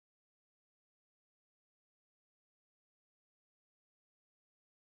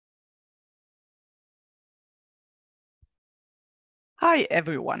Hi,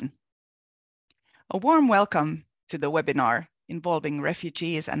 everyone. A warm welcome to the webinar involving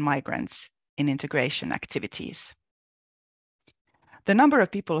refugees and migrants in integration activities. The number of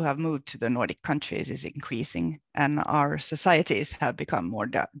people who have moved to the Nordic countries is increasing, and our societies have become more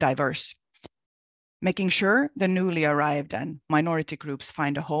diverse. Making sure the newly arrived and minority groups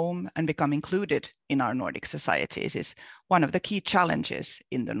find a home and become included in our Nordic societies is one of the key challenges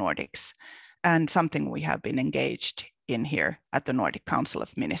in the Nordics, and something we have been engaged in here at the Nordic Council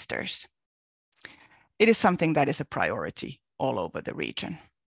of Ministers. It is something that is a priority all over the region.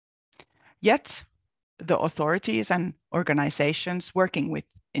 Yet, the authorities and organizations working with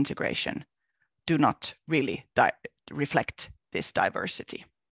integration do not really reflect this diversity.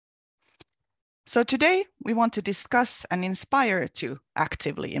 So today, we want to discuss and inspire to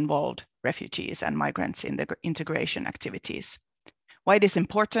actively involve refugees and migrants in the integration activities, why it is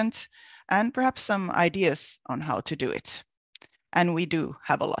important, and perhaps some ideas on how to do it. And we do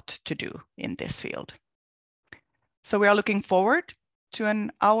have a lot to do in this field. So we are looking forward to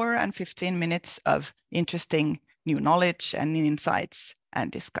an hour and 15 minutes of interesting new knowledge and insights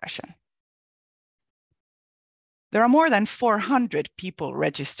and discussion. There are more than 400 people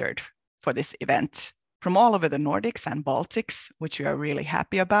registered for this event from all over the Nordics and Baltics, which we are really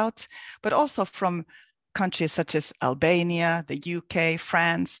happy about, but also from countries such as Albania, the UK,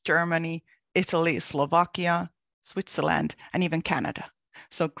 France, Germany, Italy, Slovakia, Switzerland, and even Canada.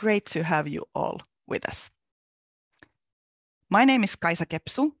 So great to have you all with us. My name is Kaisa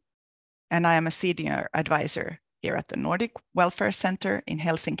Kepsu, and I am a senior advisor here at the Nordic Welfare Center in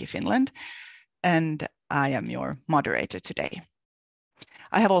Helsinki, Finland, and I am your moderator today.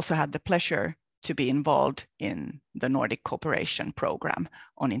 I have also had the pleasure to be involved in the Nordic Cooperation Program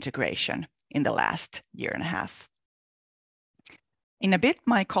on integration in the last year and a half. In a bit,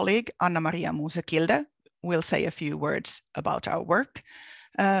 my colleague Anna-Maria Musekilde will say a few words about our work,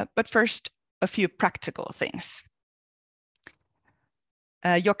 but first, a few practical things.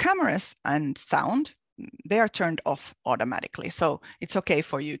 Your cameras and sound, they are turned off automatically, so it's okay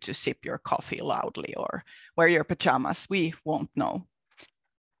for you to sip your coffee loudly or wear your pajamas, we won't know.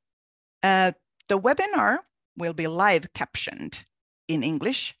 The webinar will be live captioned in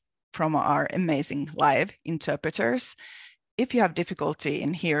English from our amazing live interpreters. If you have difficulty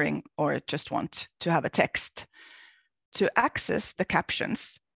in hearing or just want to have a text, to access the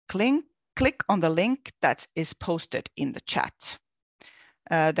captions, click on the link that is posted in the chat.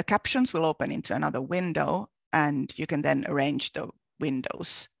 The captions will open into another window, and you can then arrange the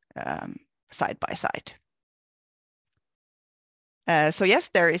windows side by side. So yes,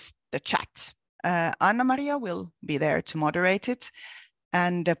 there is the chat. Anna-Maria will be there to moderate it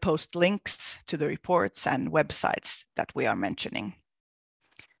and post links to the reports and websites that we are mentioning.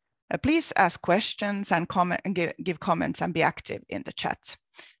 Please ask questions and give comments and be active in the chat.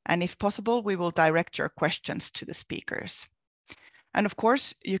 And if possible, we will direct your questions to the speakers. And of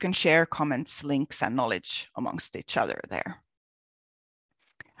course, you can share comments, links, and knowledge amongst each other there.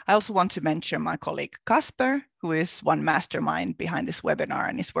 I also want to mention my colleague Kasper, who is one mastermind behind this webinar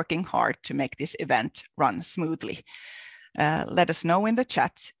and is working hard to make this event run smoothly. Let us know in the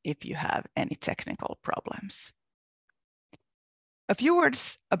chat if you have any technical problems. A few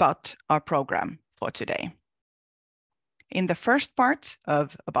words about our program for today. In the first part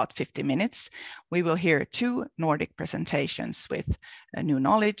of about 50 minutes, we will hear 2 Nordic presentations with new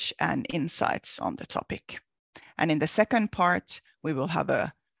knowledge and insights on the topic. And in the second part, we will have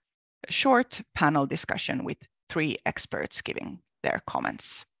a short panel discussion with 3 experts giving their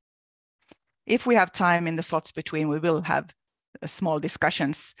comments. If we have time in the slots between, we will have small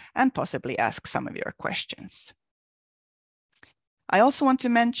discussions and possibly ask some of your questions. I also want to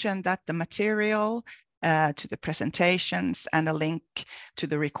mention that the material to the presentations and a link to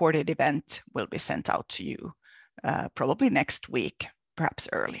the recorded event will be sent out to you probably next week, perhaps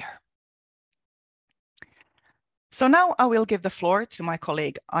earlier. So now I will give the floor to my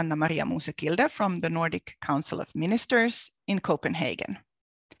colleague Anna-Maria Musekilde from the Nordic Council of Ministers in Copenhagen.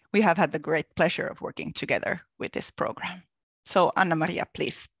 We have had the great pleasure of working together with this program. So Anna-Maria,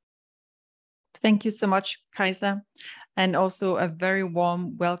 please. Thank you so much, Kaisa. And also a very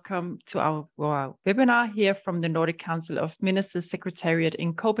warm welcome to our webinar here from the Nordic Council of Ministers Secretariat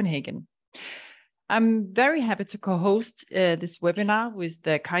in Copenhagen. I'm very happy to co-host this webinar with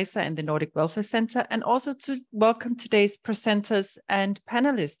the Kaisa and the Nordic Welfare Center, and also to welcome today's presenters and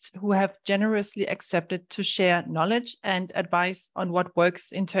panelists who have generously accepted to share knowledge and advice on what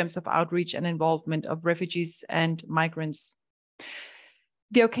works in terms of outreach and involvement of refugees and migrants.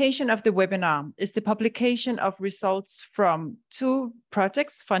 The occasion of the webinar is the publication of results from 2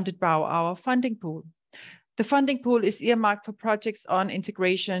 projects funded by our funding pool. The funding pool is earmarked for projects on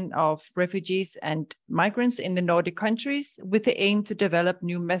integration of refugees and migrants in the Nordic countries with the aim to develop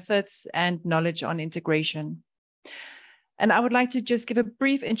new methods and knowledge on integration. And I would like to just give a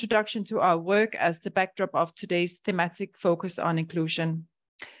brief introduction to our work as the backdrop of today's thematic focus on inclusion.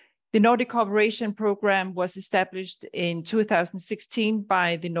 The Nordic Cooperation Programme was established in 2016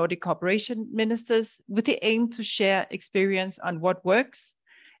 by the Nordic Cooperation Ministers with the aim to share experience on what works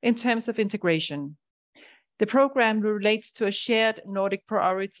in terms of integration. The programme relates to a shared Nordic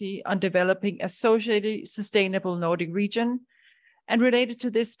priority on developing a socially sustainable Nordic region. And related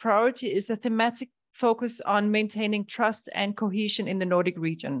to this priority is a thematic focus on maintaining trust and cohesion in the Nordic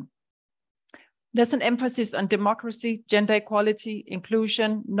region. There's an emphasis on democracy, gender equality,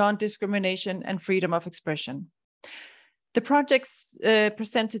 inclusion, non-discrimination, and freedom of expression. The projects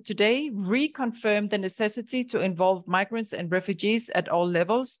presented today reconfirm the necessity to involve migrants and refugees at all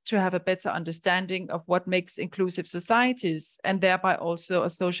levels to have a better understanding of what makes inclusive societies and thereby also a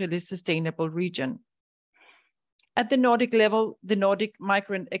socially sustainable region. At the Nordic level, the Nordic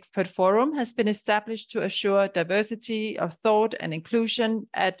Migrant Expert Forum has been established to assure diversity of thought and inclusion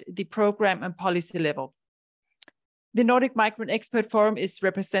at the program and policy level. The Nordic Migrant Expert Forum is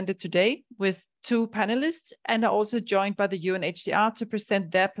represented today with 2 panelists and are also joined by the UNHCR to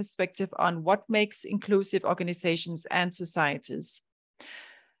present their perspective on what makes inclusive organizations and societies.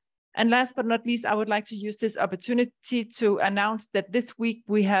 And last but not least, I would like to use this opportunity to announce that this week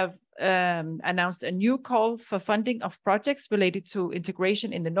we have announced a new call for funding of projects related to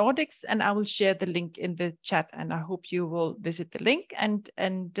integration in the Nordics, and I will share the link in the chat, and I hope you will visit the link and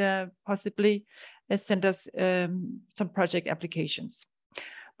possibly send us some project applications.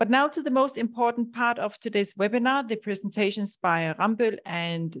 But now to the most important part of today's webinar, the presentations by Rambøll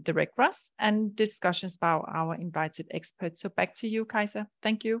and the Red Cross and discussions by our invited experts. So back to you, Kajsa.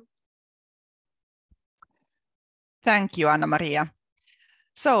 Thank you. Thank you, Anna-Maria.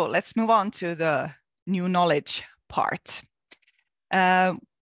 So let's move on to the new knowledge part.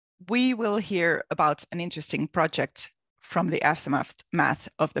 We will hear about an interesting project from the aftermath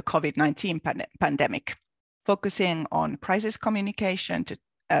of the COVID-19 pandemic, focusing on crisis communication to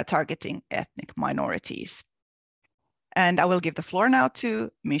targeting ethnic minorities. And I will give the floor now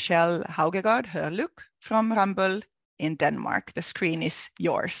to Michelle Haugegaard Hørluk from Rambøll in Denmark. The screen is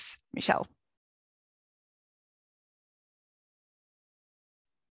yours, Michelle.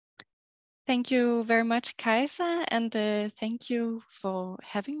 Thank you very much, Kajsa, and thank you for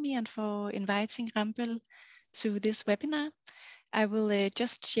having me and for inviting Rambøll to this webinar. I will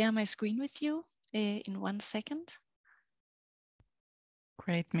just share my screen with you in 1 second.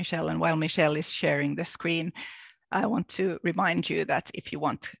 Great, Michelle. And while Michelle is sharing the screen, I want to remind you that if you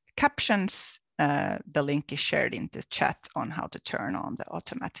want captions, the link is shared in the chat on how to turn on the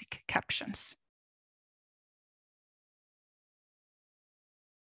automatic captions.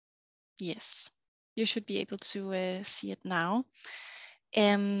 Yes, you should be able to see it now.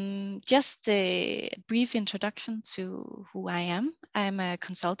 Just a brief introduction to who I am. I'm a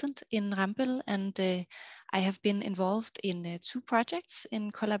consultant in Rambøll, and I have been involved in 2 projects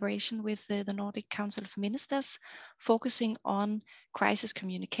in collaboration with the Nordic Council of Ministers, focusing on crisis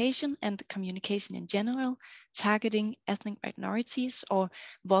communication and communication in general, targeting ethnic minorities or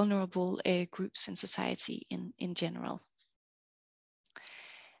vulnerable groups in society in general.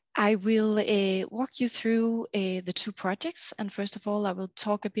 I will walk you through the 2 projects, and first of all I will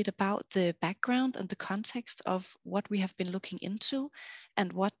talk a bit about the background and the context of what we have been looking into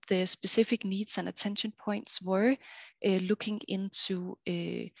and what the specific needs and attention points were, looking into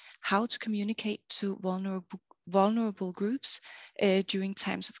how to communicate to vulnerable groups during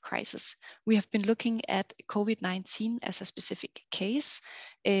times of crisis. We have been looking at COVID-19 as a specific case,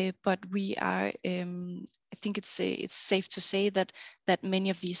 but we are, I think it's safe to say that many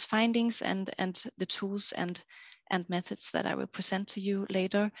of these findings and the tools and methods that I will present to you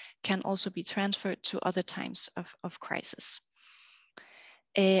later can also be transferred to other times of crisis.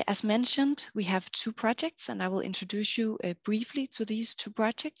 As mentioned, we have 2 projects, and I will introduce you briefly to these 2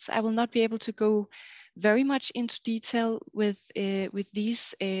 projects. I will not be able to go very much into detail with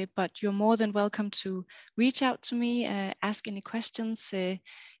these, but you're more than welcome to reach out to me, ask any questions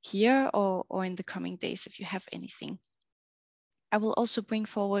here or in the coming days if you have anything. I will also bring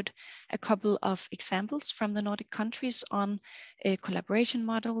forward a couple of examples from the Nordic countries on collaboration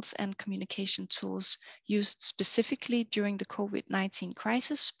models and communication tools used specifically during the COVID-19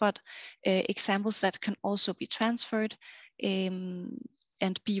 crisis, but examples that can also be transferred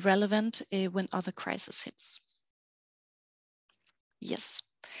and be relevant when other crisis hits. Yes,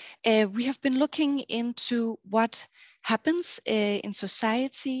 we have been looking into what happens in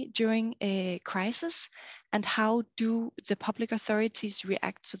society during a crisis, and how do the public authorities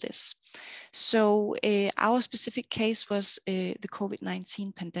react to this? So our specific case was the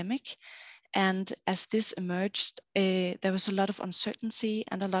COVID-19 pandemic. And as this emerged, there was a lot of uncertainty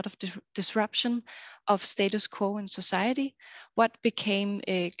and a lot of disruption of status quo in society. What became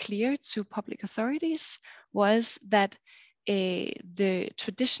clear to public authorities was that the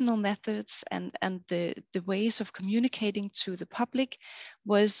traditional methods and the ways of communicating to the public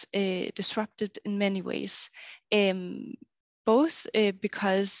was disrupted in many ways. Both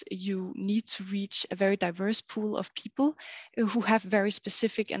because you need to reach a very diverse pool of people who have very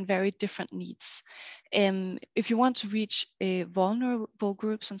specific and very different needs. If you want to reach vulnerable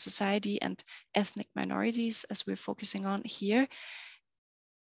groups in society and ethnic minorities, as we're focusing on here,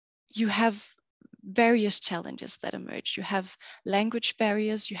 you have various challenges that emerge. You have language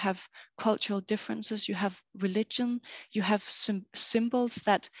barriers, you have cultural differences, you have religion, you have symbols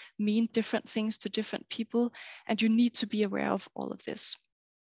that mean different things to different people, and you need to be aware of all of this.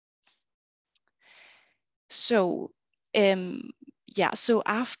 So, so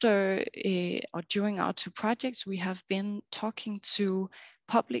after or during our two projects, we have been talking to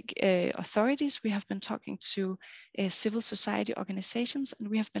public authorities, we have been talking to civil society organizations, and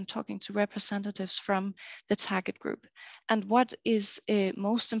we have been talking to representatives from the target group. And what is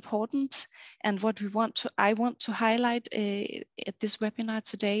most important, and what I want to highlight at this webinar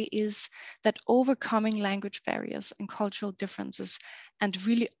today, is that overcoming language barriers and cultural differences and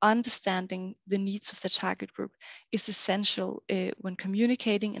really understanding the needs of the target group is essential when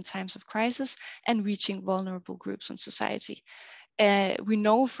communicating in times of crisis and reaching vulnerable groups in society. We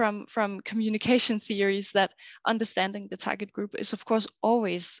know from communication theories that understanding the target group is of course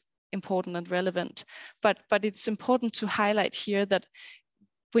always important and relevant, but it's important to highlight here that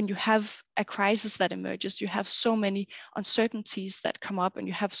when you have a crisis that emerges, you have so many uncertainties that come up, and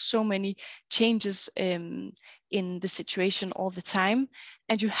you have so many changes in the situation all the time,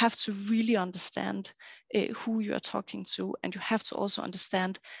 and you have to really understand who you are talking to, and you have to also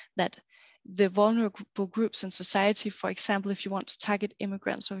understand that the vulnerable groups in society, for example, if you want to target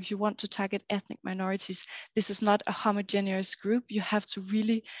immigrants or if you want to target ethnic minorities, this is not a homogeneous group. You have to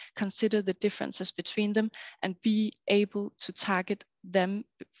really consider the differences between them and be able to target them,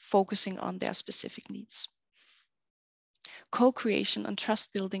 focusing on their specific needs. Co-creation and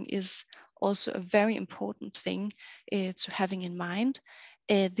trust building is also a very important thing to having in mind.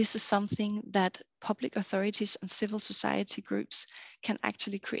 This is something that public authorities and civil society groups can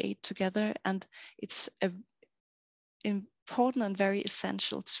actually create together, and it's an important and very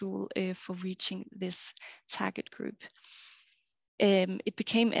essential tool for reaching this target group. It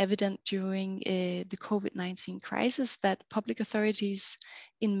became evident during the COVID-19 crisis that public authorities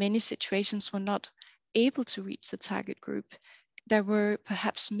in many situations were not able to reach the target group. There were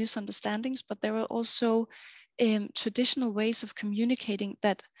perhaps misunderstandings, but there were also traditional ways of communicating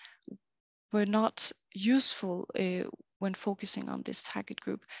that were not useful when focusing on this target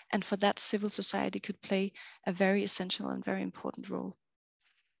group. And for that, civil society could play a very essential and very important role.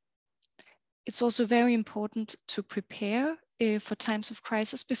 It's also very important to prepare for times of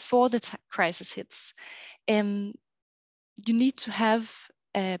crisis before the crisis hits. You need to have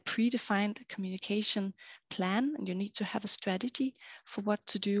a predefined communication plan, and you need to have a strategy for what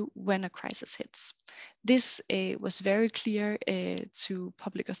to do when a crisis hits. This was very clear to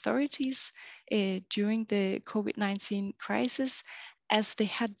public authorities during the COVID-19 crisis, as they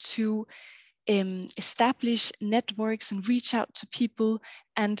had to establish networks and reach out to people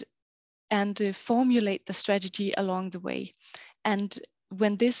and formulate the strategy along the way. And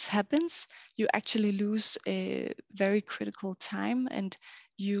when this happens, you actually lose a very critical time, and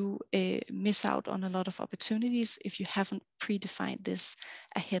you miss out on a lot of opportunities if you haven't predefined this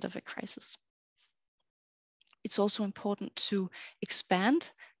ahead of a crisis. It's also important to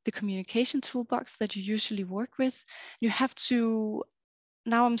expand the communication toolbox that you usually work with. You have to,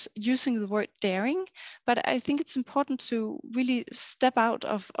 now I'm using the word daring, but I think it's important to really step out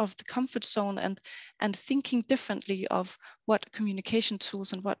of the comfort zone and thinking differently of what communication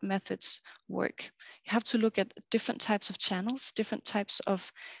tools and what methods work. You have to look at different types of channels, different types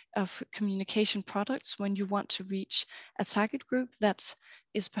of communication products when you want to reach a target group that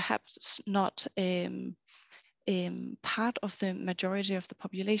is perhaps not part of the majority of the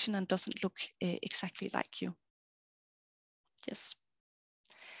population and doesn't look exactly like you. Yes.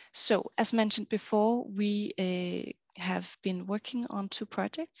 So, as mentioned before, we have been working on two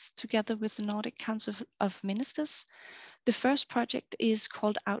projects together with the Nordic Council of Ministers. The first project is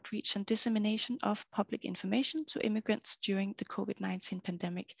called Outreach and Dissemination of Public Information to Immigrants During the COVID-19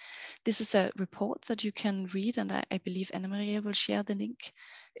 Pandemic. This is a report that you can read, and I believe Anna Maria will share the link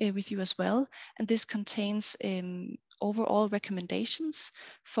with you as well. And this contains overall recommendations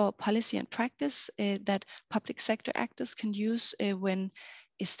for policy and practice that public sector actors can use when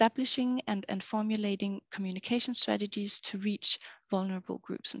establishing and formulating communication strategies to reach vulnerable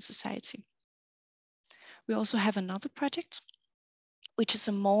groups in society. We also have another project, which is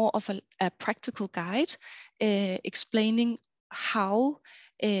a more of a practical guide explaining how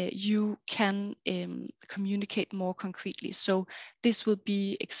you can communicate more concretely. So this will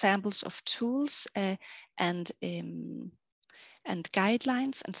be examples of tools and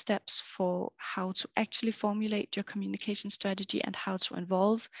guidelines and steps for how to actually formulate your communication strategy and how to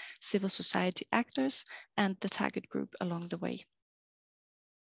involve civil society actors and the target group along the way.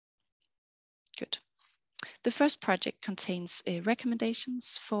 Good. The first project contains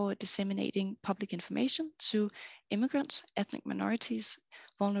recommendations for disseminating public information to immigrants, ethnic minorities,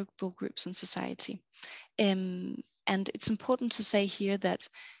 vulnerable groups in society. And it's important to say here that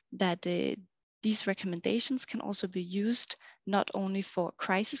these recommendations can also be used not only for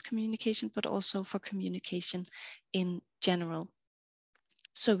crisis communication, but also for communication in general.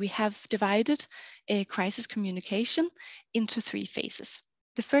 So we have divided crisis communication into 3 phases.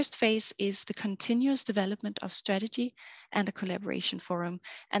 The first phase is the continuous development of strategy and a collaboration forum.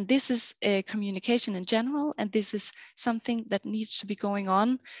 And this is communication in general, and this is something that needs to be going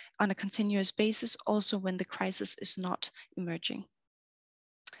on a continuous basis, also when the crisis is not emerging.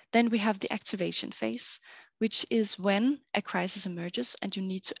 Then we have the activation phase, which is when a crisis emerges and you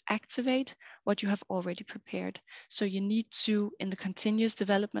need to activate what you have already prepared. So you need to, in the continuous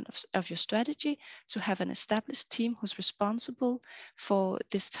development of your strategy, to have an established team who's responsible for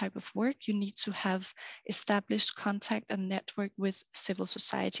this type of work. You need to have established contact and network with civil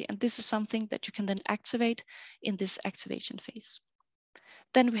society. And this is something that you can then activate in this activation phase.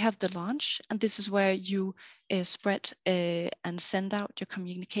 Then we have the launch, and this is where you spread and send out your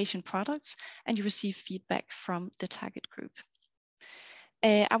communication products, and you receive feedback from the target group.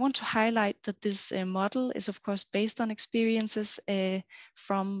 I want to highlight that this model is, of course, based on experiences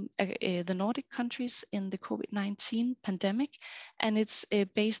from the Nordic countries in the COVID-19 pandemic, and it's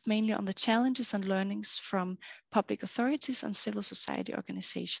based mainly on the challenges and learnings from public authorities and civil society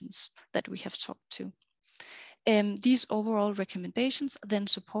organizations that we have talked to. These overall recommendations are then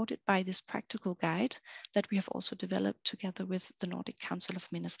supported by this practical guide that we have also developed together with the Nordic Council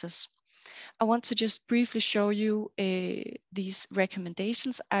of Ministers. I want to just briefly show you these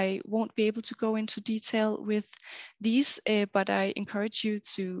recommendations. I won't be able to go into detail with these, but I encourage you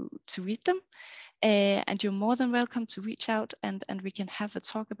to read them. And you're more than welcome to reach out and we can have a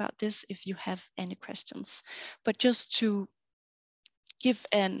talk about this if you have any questions. But just to give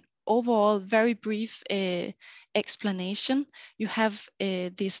an overall very brief explanation, you have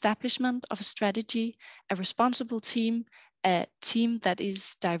the establishment of a strategy, a responsible team, a team that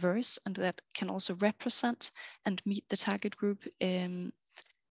is diverse and that can also represent and meet the target group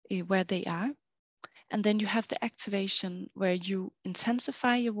where they are. And then you have the activation where you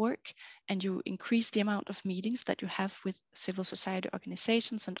intensify your work and you increase the amount of meetings that you have with civil society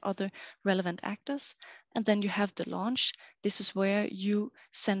organizations and other relevant actors. And then you have the launch. This is where you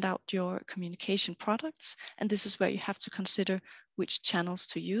send out your communication products. And this is where you have to consider which channels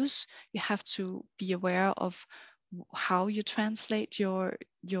to use. You have to be aware of how you translate your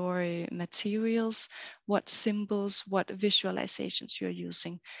materials, what symbols, what visualizations you're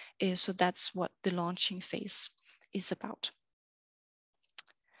using. So that's what the launching phase is about.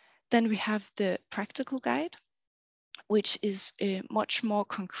 Then we have the practical guide, which is much more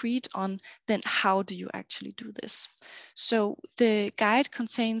concrete on then how do you actually do this. So the guide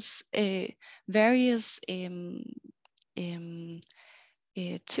contains various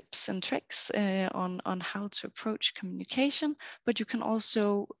tips and tricks on how to approach communication, but you can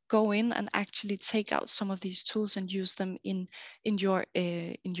also go in and actually take out some of these tools and use them in your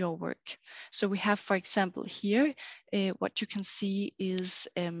work. So we have, for example, here what you can see is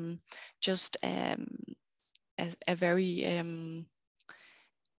just a very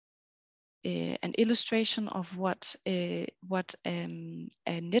an illustration of what a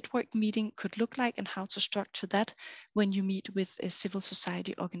network meeting could look like and how to structure that when you meet with civil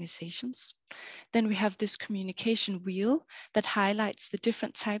society organizations. Then we have this communication wheel that highlights the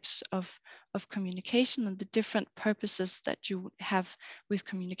different types of communication and the different purposes that you have with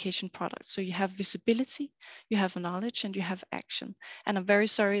communication products. So you have visibility, you have knowledge, and you have action. And I'm very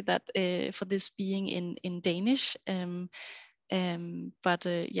sorry that for this being in Danish, but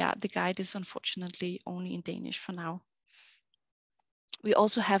yeah, the guide is unfortunately only in Danish for now. We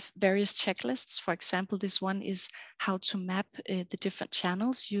also have various checklists. For example, this one is how to map the different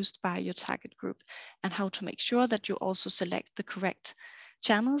channels used by your target group and how to make sure that you also select the correct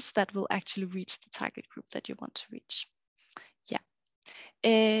channels that will actually reach the target group that you want to reach. Yeah.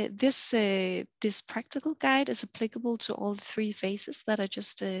 This practical guide is applicable to all 3 phases that I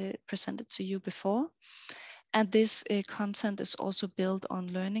just presented to you before. And this content is also built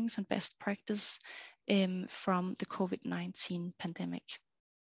on learnings and best practice from the COVID-19 pandemic.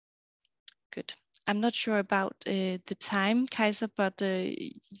 Good. I'm not sure about the time, Kaiser, but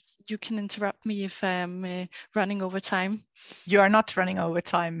you can interrupt me if I'm running over time. You are not running over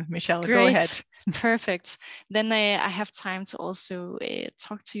time, Michelle. Great. Go ahead. Perfect. Then I have time to also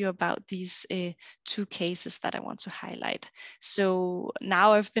talk to you about these 2 cases that I want to highlight. So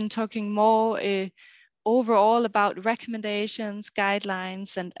now I've been talking more overall about recommendations,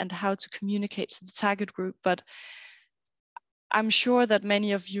 guidelines, and how to communicate to the target group. But I'm sure that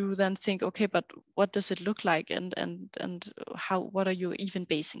many of you then think, okay, but what does it look like, and what are you even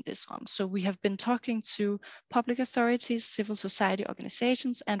basing this on? So we have been talking to public authorities, civil society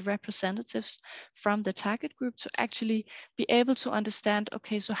organizations, and representatives from the target group to actually be able to understand,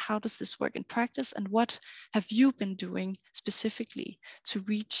 okay, so how does this work in practice, and what have you been doing specifically to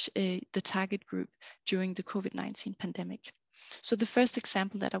reach the target group during the COVID-19 pandemic? So the first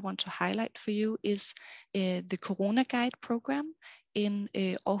example that I want to highlight for you is the Corona Guide program in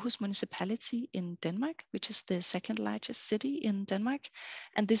Aarhus municipality in Denmark, which is the 2nd largest city in Denmark.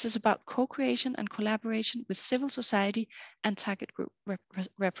 And this is about co-creation and collaboration with civil society and target group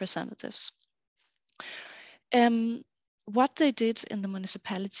representatives. What they did in the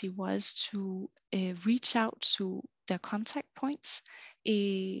municipality was to reach out to their contact points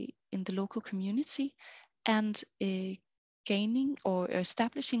in the local community and gaining or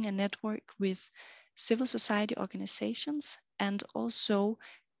establishing a network with civil society organizations, and also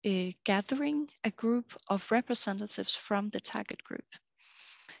gathering a group of representatives from the target group.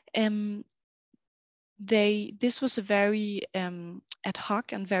 This was a very ad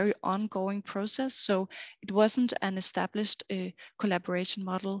hoc and very ongoing process, so it wasn't an established collaboration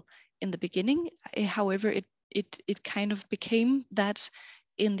model in the beginning. However, it kind of became that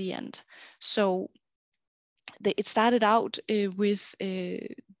in the end. So it started out with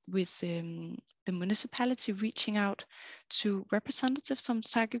the municipality reaching out to representatives from the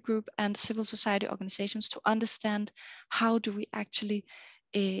target group and civil society organizations to understand how do we actually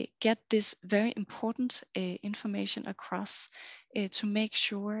get this very important information across to make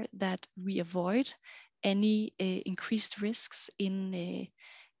sure that we avoid any increased risks in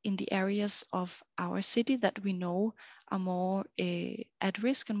the areas of our city that we know are more at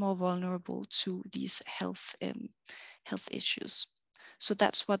risk and more vulnerable to these health issues. So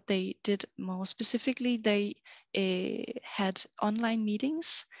that's what they did more specifically. They had online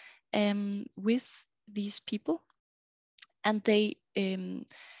meetings with these people, and they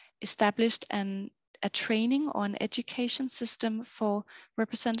established a training or an education system for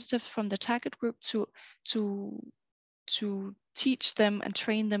representatives from the target group to teach them and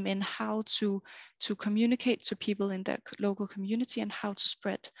train them in how to communicate to people in their local community and how to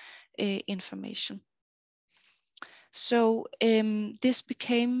spread information. So this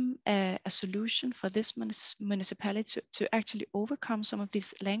became a solution for this municipality to actually overcome some of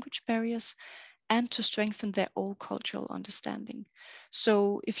these language barriers and to strengthen their own cultural understanding.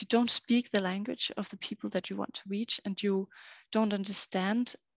 So if you don't speak the language of the people that you want to reach, and you don't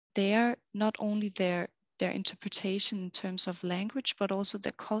understand not only their interpretation in terms of language, but also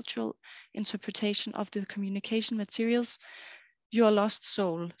the cultural interpretation of the communication materials, you're a lost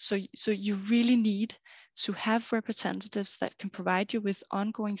soul. So you really need to have representatives that can provide you with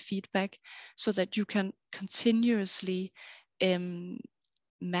ongoing feedback so that you can continuously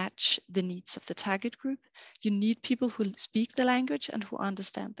match the needs of the target group. You need people who speak the language and who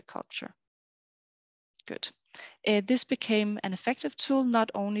understand the culture. Good. This became an effective tool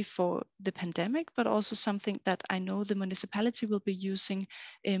not only for the pandemic, but also something that I know the municipality will be using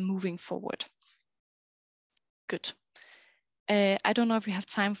moving forward. Good. I don't know if we have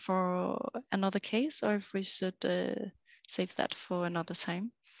time for another case or if we should save that for another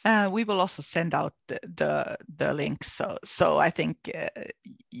time. We will also send out the links. So I think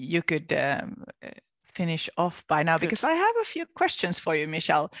you could finish off by now. Good. Because I have a few questions for you,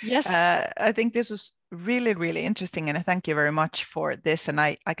 Michelle. Yes. I think this was really, really interesting, and I thank you very much for this. And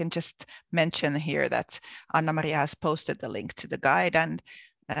I can just mention here that Anna-Maria has posted the link to the guide, and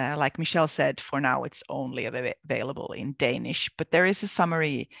like Michelle said, for now it's only available in Danish, but there is a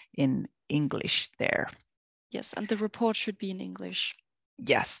summary in English there. Yes, and the report should be in English.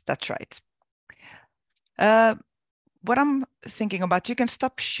 Yes, that's right. What I'm thinking about, you can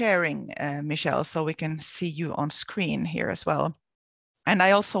stop sharing, Michelle, so we can see you on screen here as well. And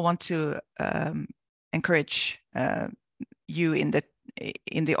I also want to encourage you in the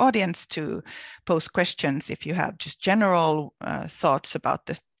in the audience to post questions if you have just general thoughts about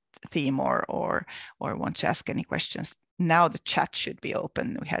the theme or want to ask any questions. Now the chat should be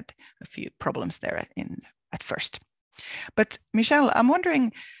open. We had a few problems there at first. But Michelle, I'm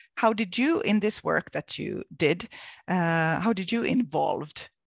wondering, how did you, in this work that you did, how did you involve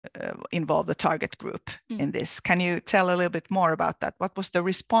the target group in this? Can you tell a little bit more about that? What was the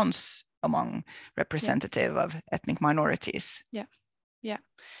response among representative of ethnic minorities? Yeah,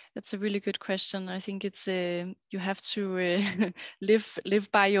 that's a really good question. I think it's you have to live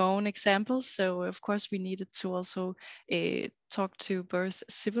by your own example. So of course we needed to also talk to both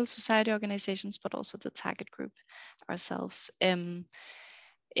civil society organizations, but also the target group ourselves.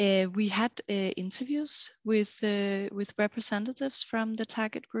 We had interviews with representatives from the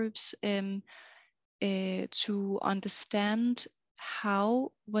target groups to understand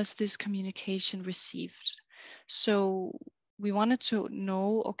how was this communication received. So we wanted to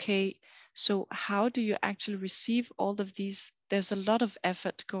know, okay, so how do you actually receive all of these? There's a lot of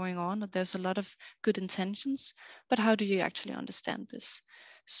effort going on, there's a lot of good intentions, but how do you actually understand this?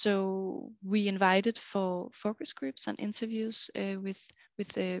 So we invited for focus groups and interviews with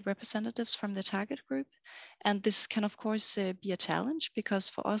the representatives from the target group. And this can of course be a challenge, because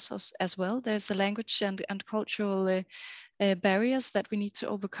for us as well, there's a language and cultural barriers that we need to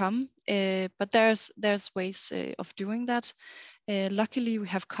overcome. But there's ways of doing that. Luckily, we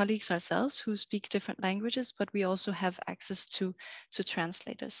have colleagues ourselves who speak different languages, but we also have access to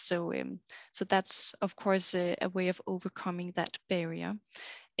translators. So that's of course a way of overcoming that barrier.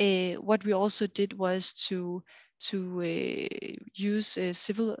 What we also did was to use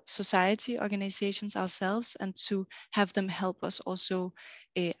civil society organizations ourselves and to have them help us also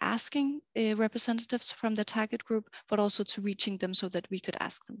asking representatives from the target group, but also to reaching them so that we could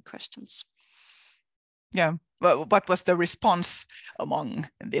ask them questions. Yeah, well, what was the response among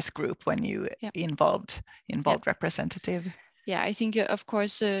this group when you involved representative? Yeah, I think of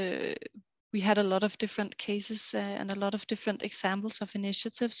course we had a lot of different cases and a lot of different examples of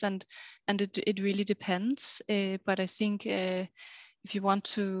initiatives, and it really depends. But I think if you want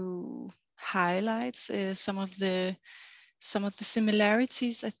to highlight some of the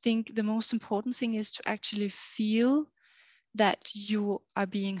similarities, I think the most important thing is to actually feel that you are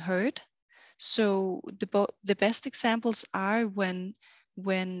being heard. So the best examples are when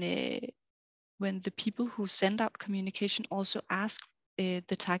the people who send out communication also ask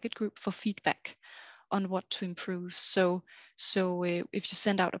the target group for feedback on what to improve. So if you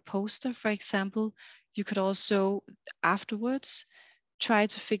send out a poster, for example, you could also afterwards try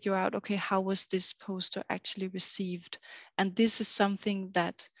to figure out, okay, how was this poster actually received? And this is something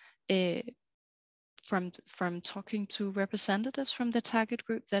that from talking to representatives from the target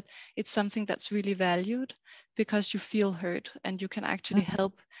group, that it's something that's really valued, because you feel heard and you can actually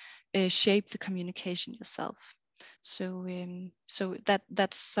help shape the communication yourself. So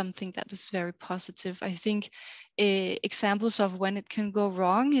that's something that is very positive. I think examples of when it can go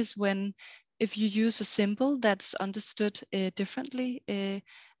wrong is when if you use a symbol that's understood differently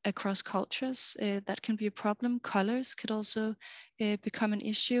across cultures, that can be a problem. Colors could also become an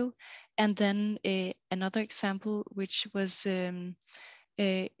issue. And then another example, which was in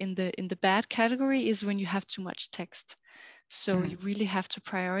the bad category, is when you have too much text. So you really have to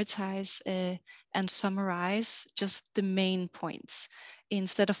prioritize and summarize just the main points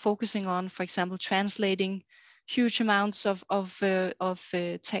instead of focusing on, for example, translating huge amounts of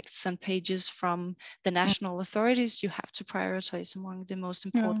texts and pages from the national authorities. You have to prioritize among the most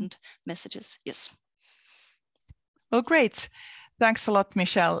important messages. Yes. Well, great. Thanks a lot,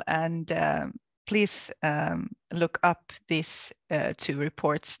 Michelle. And please look up these two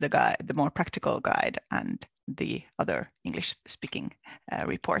reports, the more practical guide and the other English-speaking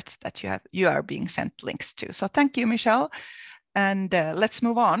reports that you are being sent links to. So thank you, Michelle. And let's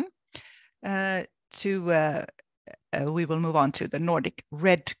move on we will move on to the Nordic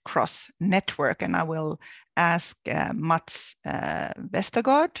Red Cross Network, and I will ask Mats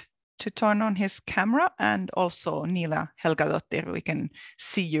Vestergaard to turn on his camera, and also Niila Helgadottir. We can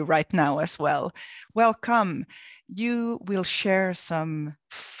see you right now as well. Welcome. You will share some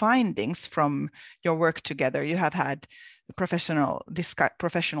findings from your work together. You have had professional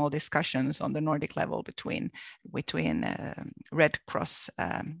discussions on the Nordic level between Red Cross,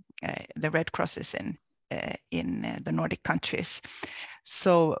 the Red Crosses in the Nordic countries.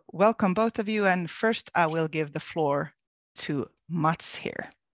 So welcome both of you. And first I will give the floor to Mats here.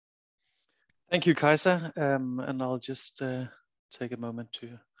 Thank you, Kajsa. And I'll just take a moment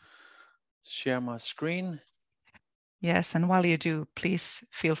to share my screen. Yes, and while you do, please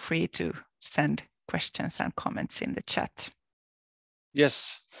feel free to send questions and comments in the chat.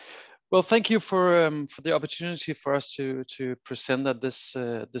 Yes. Well, thank you for the opportunity for us to present at this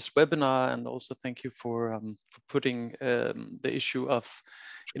this webinar, and also thank you for putting the issue of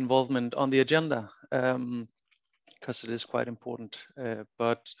involvement on the agenda, because it is quite important,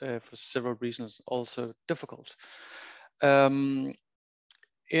 but for several reasons also difficult. In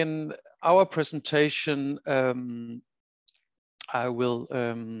our presentation, I will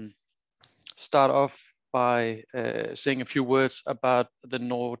start off by saying a few words about the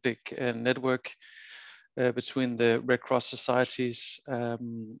Nordic network between the Red Cross societies,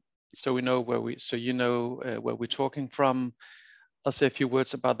 so we know where where we're talking from. I'll say a few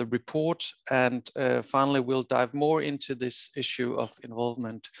words about the report, and finally we'll dive more into this issue of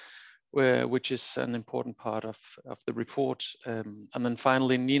involvement, which is an important part of the report. And then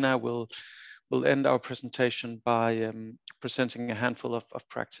finally, Nina will end our presentation by presenting a handful of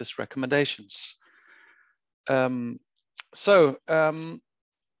practice recommendations. Why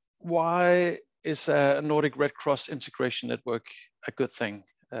is a Nordic Red Cross integration network a good thing?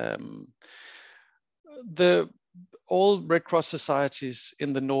 All Red Cross societies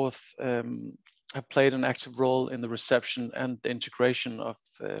in the North have played an active role in the reception and the integration of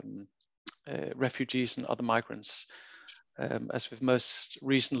refugees and other migrants, as we've most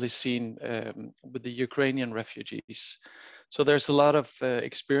recently seen with the Ukrainian refugees. So there's a lot of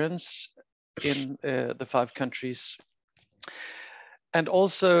experience in the 5 countries. And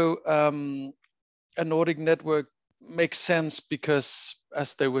also a Nordic network makes sense because,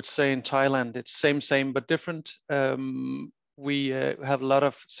 as they would say in Thailand, it's same but different. We have a lot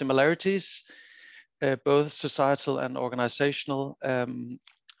of similarities, both societal and organizational.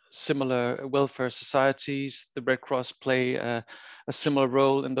 Similar welfare societies. The Red Cross play a similar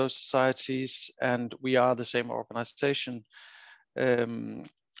role in those societies, and we are the same organization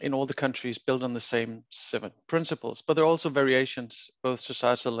in all the countries, built on the same 7 principles. But there are also variations, both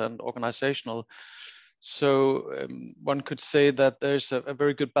societal and organizational. So one could say that there's a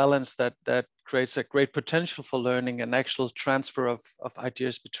very good balance that creates a great potential for learning and actual transfer of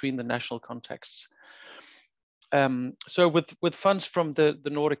ideas between the national contexts. So with funds from the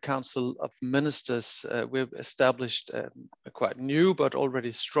Nordic Council of Ministers, we've established a quite new but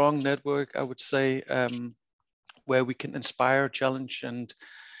already strong network, I would say, where we can inspire, challenge, and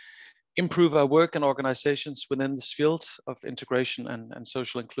improve our work and organizations within this field of integration and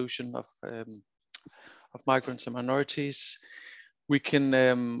social inclusion of migrants and minorities. We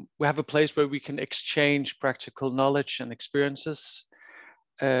have a place where we can exchange practical knowledge and experiences.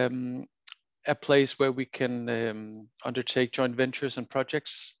 A place where we can undertake joint ventures and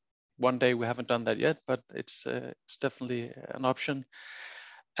projects. One day, we haven't done that yet, but it's definitely an option.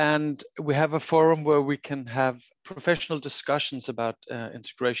 And we have a forum where we can have professional discussions about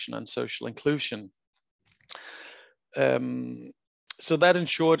integration and social inclusion. So that, in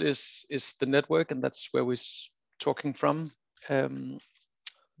short, is the network, and that's where we're talking from.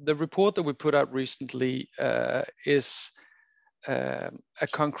 The report that we put out recently is a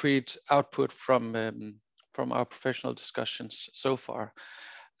concrete output from our professional discussions so far.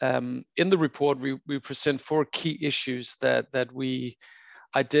 In the report, we present 4 key issues that we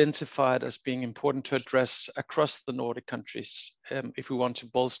identified as being important to address across the Nordic countries if we want to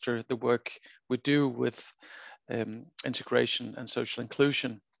bolster the work we do with integration and social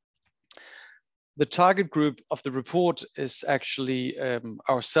inclusion. The target group of the report is actually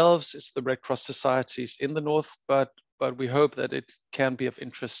ourselves. It's the Red Cross societies in the North, but we hope that it can be of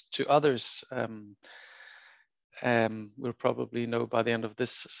interest to others. We'll probably know by the end of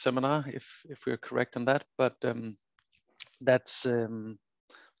this seminar if we're correct on that, but that's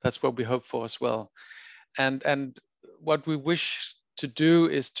what we hope for as well. And what we wish to do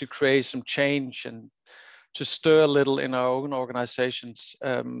is to create some change and to stir a little in our own organizations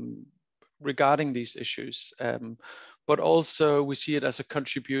regarding these issues. But also we see it as a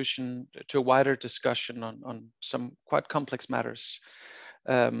contribution to a wider discussion on some quite complex matters.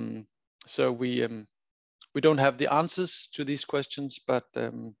 So we don't have the answers to these questions, but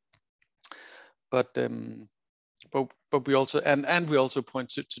we also and we also point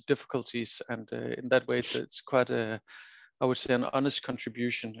to difficulties, and in that way it's quite I would say an honest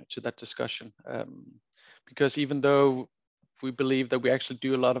contribution to that discussion, because even though we believe that we actually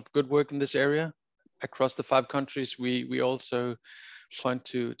do a lot of good work in this area across the 5 countries, we also point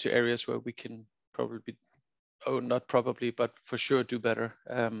to areas where we can probably, not probably, but for sure do better.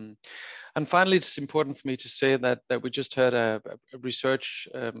 And finally, it's important for me to say that we just had a research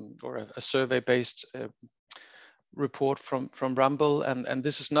or a survey-based report from Rumble, and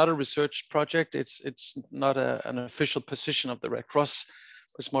this is not a research project. It's not an official position of the Red Cross.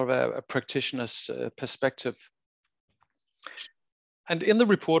 It's more of a practitioner's perspective. And in the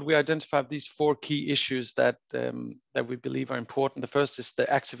report, we identified these 4 key issues that that we believe are important. The first is the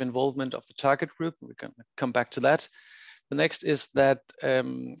active involvement of the target group. We're going to come back to that. The next is that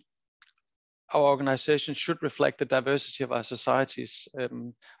our organization should reflect the diversity of our societies.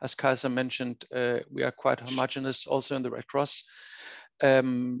 As Kajsa mentioned, we are quite homogeneous also in the Red Cross,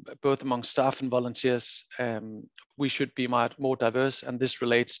 both among staff and volunteers. We should be more diverse, and this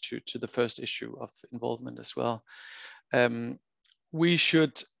relates to the first issue of involvement as well. We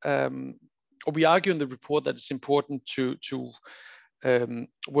should, or we argue in the report that it's important to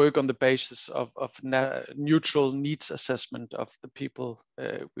work on the basis of neutral needs assessment of the people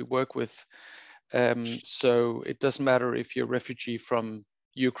we work with. So it doesn't matter if you're a refugee from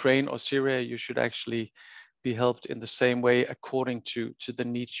Ukraine or Syria, you should actually be helped in the same way according to the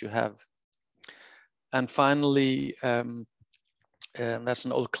needs you have. And finally, and that's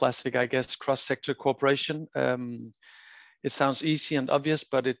an old classic, I guess, cross-sector cooperation. It sounds easy and obvious,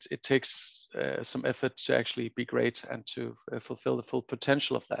 but it takes some effort to actually be great and to fulfill the full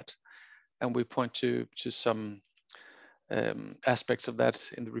potential of that. And we point to some aspects of that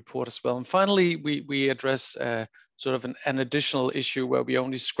in the report as well. And finally, we address sort of an additional issue where we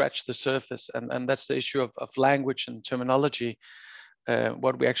only scratch the surface, and that's the issue of language and terminology,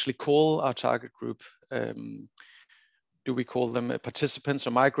 what we actually call our target group. Do we call them participants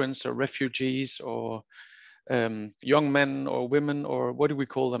or migrants or refugees or young men or women, or what do we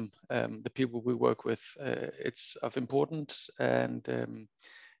call them, the people we work with? It's of importance, and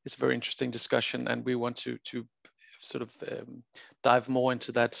it's a very interesting discussion, and we want to sort of dive more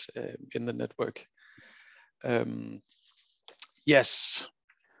into that in the network. Yes.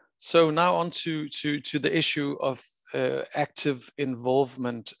 So now on to the issue of active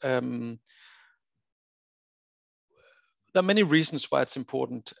involvement. There are many reasons why it's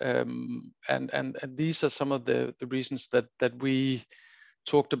important, and these are some of the reasons that we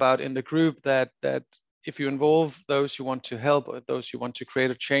talked about in the group, that if you involve those you want to help or those you want to create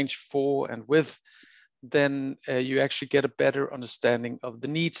a change for and with, then you actually get a better understanding of the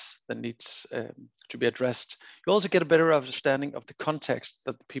needs to be addressed. You also get a better understanding of the context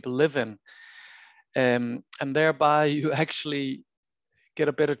that the people live in, and thereby you actually get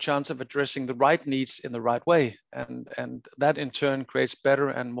a better chance of addressing the right needs in the right way, and that in turn creates better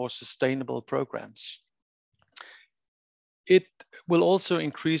and more sustainable programs. It will also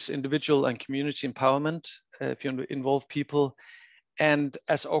increase individual and community empowerment if you involve people. And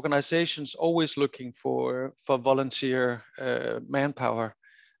as organizations always looking for volunteer manpower,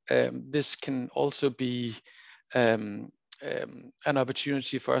 this can also be an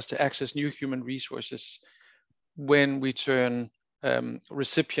opportunity for us to access new human resources when we turn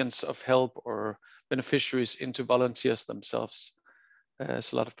recipients of help or beneficiaries into volunteers themselves.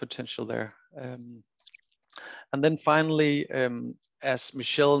 There's a lot of potential there. And then finally, as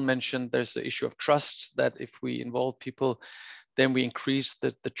Michelle mentioned, there's the issue of trust, that if we involve people, then we increase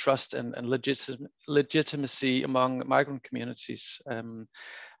the trust and legitimacy among migrant communities. And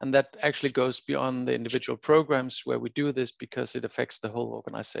that actually goes beyond the individual programs where we do this, because it affects the whole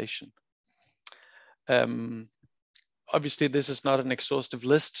organization. Obviously, this is not an exhaustive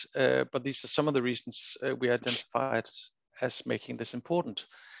list, but these are some of the reasons we identified as making this important.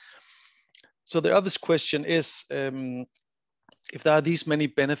 So the obvious question is, if there are these many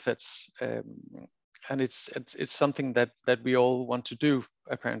benefits, and it's something that we all want to do,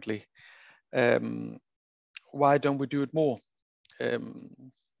 apparently, why don't we do it more?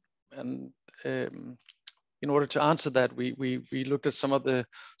 And in order to answer that, we looked at some of the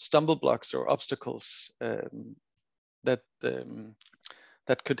stumble blocks or obstacles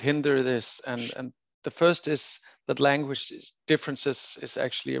that could hinder this, and the first is that language differences is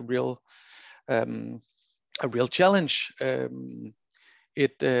actually a real challenge.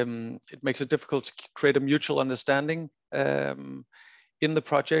 It makes it difficult to create a mutual understanding in the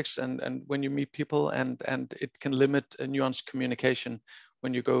projects and when you meet people, and it can limit a nuanced communication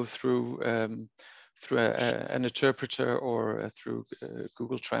when you go through an interpreter or through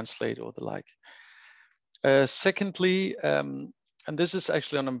Google Translate or the like. Secondly, and this is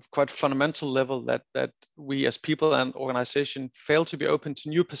actually on a quite fundamental level, that we as people and organization fail to be open to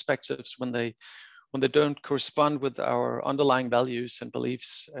new perspectives when they don't correspond with our underlying values and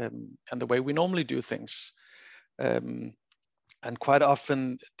beliefs, and the way we normally do things. And quite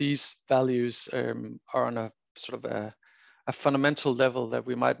often these values are on a sort of a fundamental level that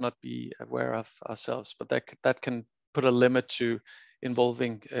we might not be aware of ourselves, but that can put a limit to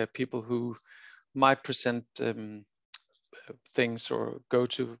involving people who might present things or go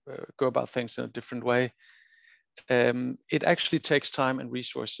about things in a different way. It actually takes time and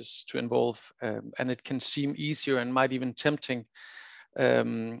resources to involve, and it can seem easier and might even tempting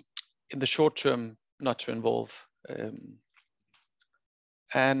in the short term not to involve.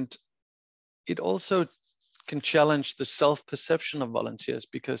 And it also can challenge the self-perception of volunteers,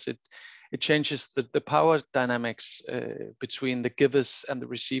 because it changes the power dynamics between the givers and the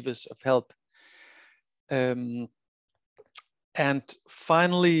receivers of help. And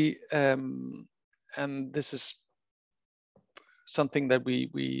finally, and this is something that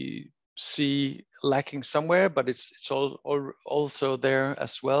we see lacking somewhere, but it's also there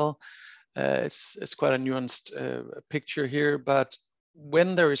as well. It's quite a nuanced picture here, but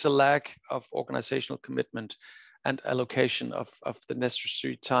when there is a lack of organizational commitment and allocation of the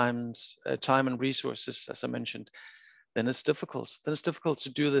necessary time and resources, as I mentioned, then it's difficult. Then it's difficult to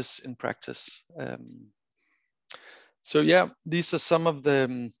do this in practice. So yeah, these are some of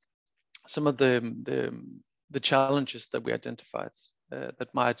the challenges that we identified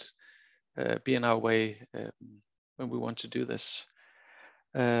that might be in our way when we want to do this.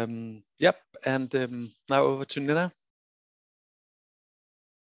 Yep, and now over to Nina.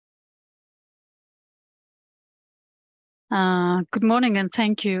 Good morning, and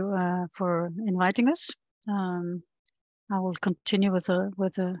thank you for inviting us. I will continue with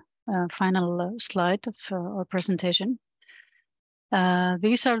the final slide of our presentation.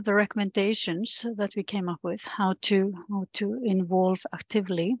 These are the recommendations that we came up with, how to involve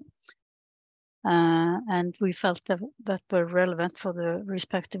actively, and we felt that were relevant for the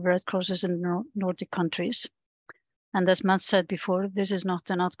respective Red Crosses in the Nordic countries. And as Matt said before, this is not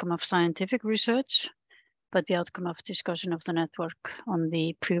an outcome of scientific research, but the outcome of discussion of the network on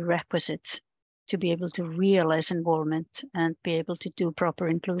the prerequisites to be able to realize involvement and be able to do proper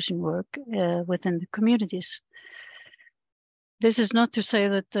inclusion work within the communities. This is not to say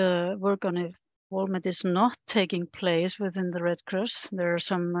that work on involvement is not taking place within the Red Cross. There are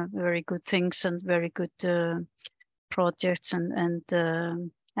some very good things and very good projects and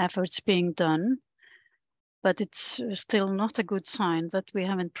efforts being done, but it's still not a good sign that we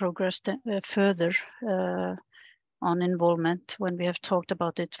haven't progressed further on involvement when we have talked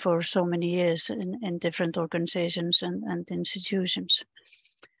about it for so many years in different organizations and institutions.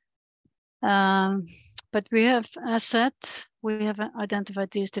 But we have, as said, we have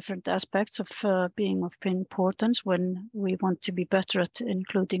identified these different aspects of being of importance when we want to be better at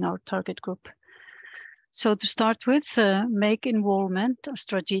including our target group. So to start with, make involvement a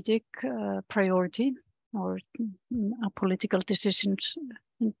strategic priority or a political decision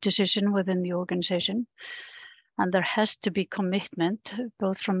within the organization. And there has to be commitment,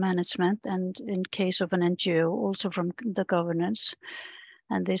 both from management and in case of an NGO, also from the governance.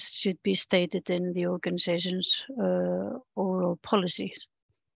 And this should be stated in the organization's oral policies.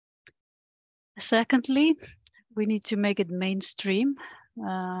 Secondly, we need to make it mainstream.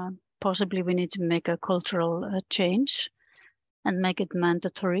 Possibly we need to make a cultural change and make it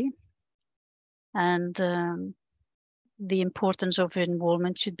mandatory. And the importance of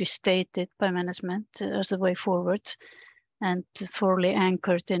involvement should be stated by management as the way forward and thoroughly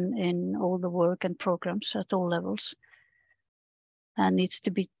anchored in all the work and programs at all levels. And needs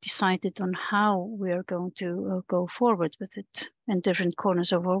to be decided on how we are going to go forward with it in different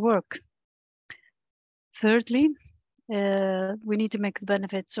corners of our work. Thirdly, we need to make the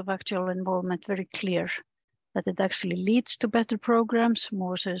benefits of actual involvement very clear, that it actually leads to better programs,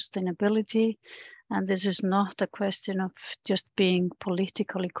 more sustainability. And this is not a question of just being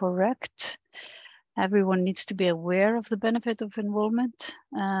politically correct. Everyone needs to be aware of the benefit of involvement.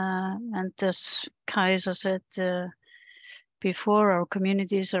 And as Kaisa said before, our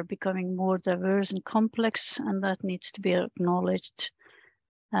communities are becoming more diverse and complex, and that needs to be acknowledged.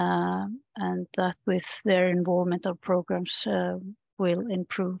 And that with their involvement, our programs will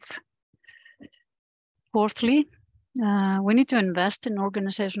improve. Fourthly, we need to invest in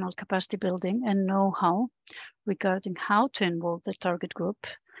organizational capacity building and know-how regarding how to involve the target group.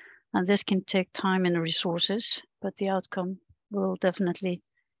 And this can take time and resources, but the outcome will definitely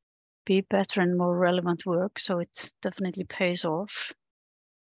be better and more relevant work. So it definitely pays off.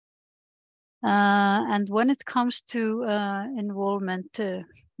 And when it comes to involvement,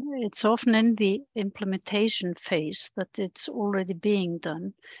 it's often in the implementation phase that it's already being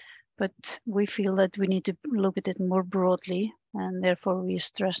done. But we feel that we need to look at it more broadly, and therefore we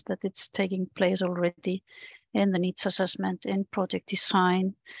stress that it's taking place already in the needs assessment, in project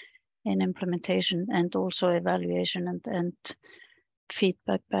design, in implementation, and also evaluation and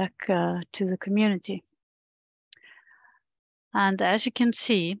feedback back to the community. And as you can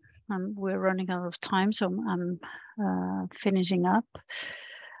see, we're running out of time, so I'm finishing up.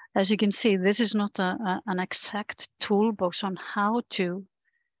 As you can see, this is not an exact toolbox on how to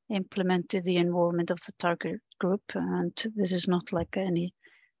implemented the involvement of the target group, and this is not like any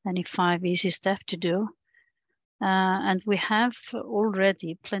 5 easy steps to do. And we have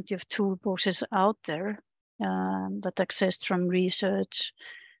already plenty of toolboxes out there that exist from research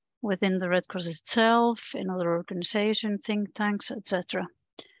within the Red Cross itself, in other organizations, think tanks, etc.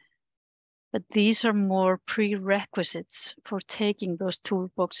 But these are more prerequisites for taking those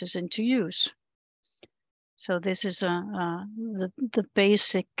toolboxes into use. So this is the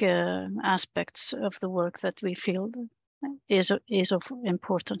basic aspects of the work that we feel is of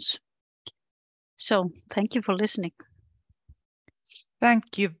importance. So thank you for listening.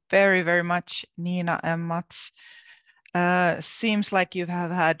 Thank you very, very much, Nina and Mats. Seems like you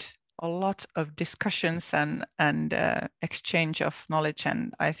have had a lot of discussions and exchange of knowledge,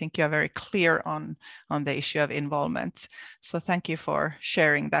 and I think you are very clear on the issue of involvement. So thank you for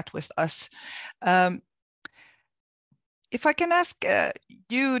sharing that with us. If I can ask,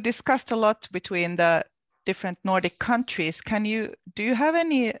 you discussed a lot between the different Nordic countries. Do you have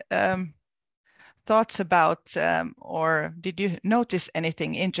any thoughts about, or did you notice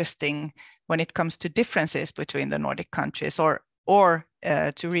anything interesting when it comes to differences between the Nordic countries? Or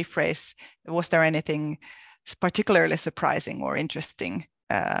to rephrase, was there anything particularly surprising or interesting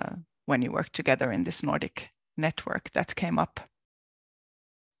when you worked together in this Nordic network that came up?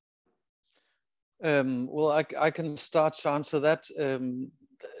 Well, I can start to answer that.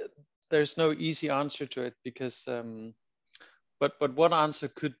 There's no easy answer to it because, but one answer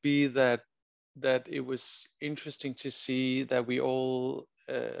could be that it was interesting to see that we all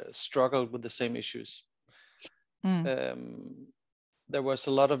struggled with the same issues. There was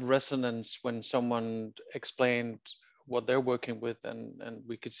a lot of resonance when someone explained what they're working with, and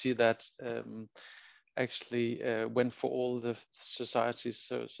we could see that actually went for all the societies.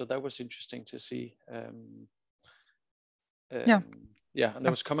 So that was interesting to see. And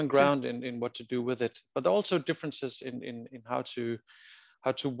there was common ground in what to do with it, but also differences in how to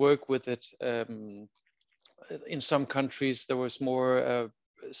work with it. In some countries, there was more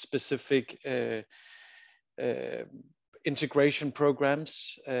specific integration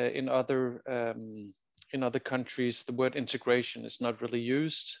programs. In other countries, the word integration is not really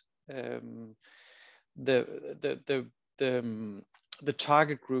used. The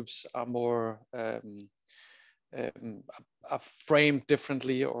target groups are more are framed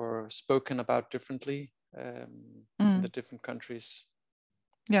differently or spoken about differently in the different countries.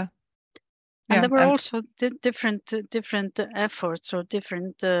 Yeah. And there were also different efforts or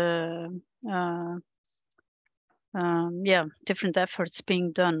different different efforts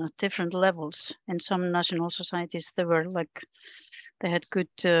being done at different levels. In some national societies, they had good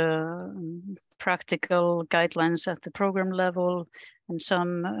practical guidelines at the program level, and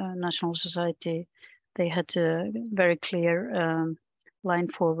some national society, they had a very clear line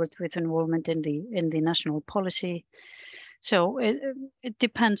forward with involvement in the national policy. So it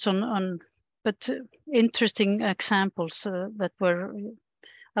depends on but interesting examples that were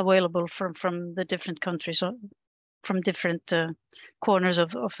available from the different countries, from different corners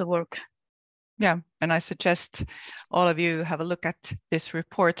of the work. Yeah, and I suggest all of you have a look at this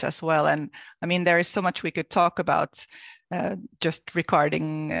report as well. And I mean, there is so much we could talk about just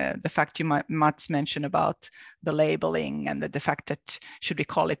regarding the fact Mats mentioned about the labeling and the fact that should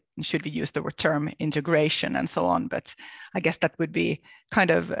we use the term integration and so on. But I guess that would be kind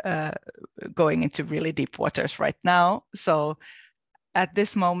of going into really deep waters right now. So at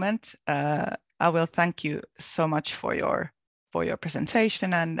this moment, I will thank you so much for your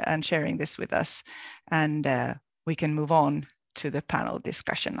presentation and sharing this with us. And we can move on to the panel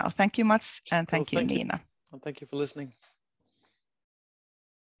discussion now. Thank you, Mats, and thank you, Nina. Well, thank you for listening.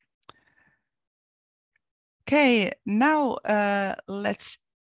 Okay, now let's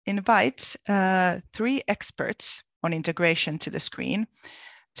invite 3 experts on integration to the screen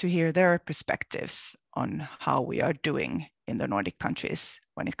to hear their perspectives on how we are doing in the Nordic countries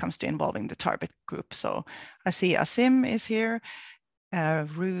when it comes to involving the target group. So I see Asim is here,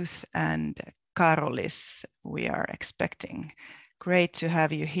 Ruth and Karolis we are expecting. Great to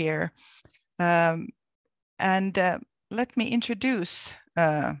have you here. And let me introduce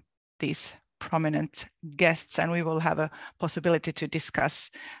these prominent guests, and we will have a possibility to discuss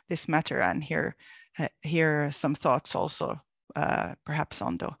this matter and hear some thoughts also perhaps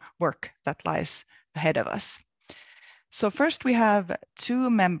on the work that lies ahead of us. So first we have 2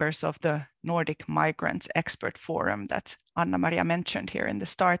 members of the Nordic Migrants Expert Forum that Anna-Maria mentioned here in the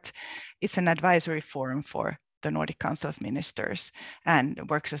start. It's an advisory forum for the Nordic Council of Ministers and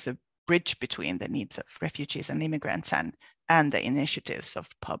works as a bridge between the needs of refugees and immigrants and the initiatives of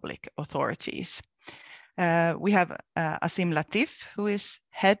public authorities. We have Asim Latif, who is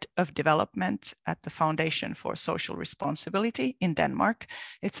Head of Development at the Foundation for Social Responsibility in Denmark.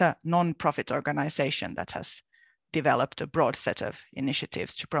 It's a non-profit organization that has developed a broad set of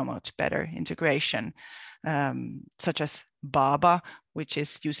initiatives to promote better integration, such as BABA, which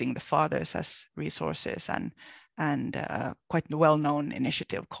is using the fathers as resources, and quite a well-known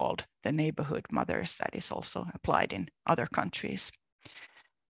initiative called the Neighborhood Mothers that is also applied in other countries.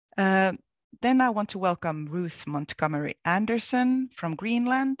 Then I want to welcome Ruth Montgomery Anderson from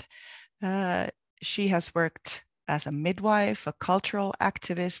Greenland. She has worked as a midwife, a cultural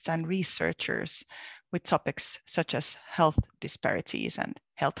activist, and researchers with topics such as health disparities and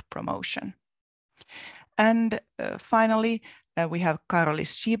health promotion. And finally, we have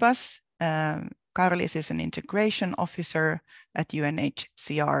Karolis Šibas. Karolis is an integration officer at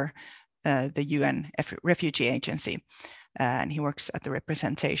UNHCR, the UN Refugee Agency. And he works at the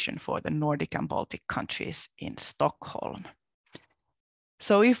representation for the Nordic and Baltic countries in Stockholm.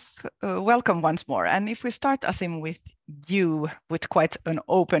 So welcome once more. And if we start, Asim, with you with quite an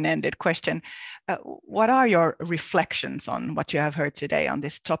open-ended question, what are your reflections on what you have heard today on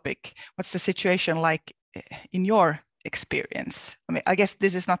this topic? What's the situation like in your experience? I mean, I guess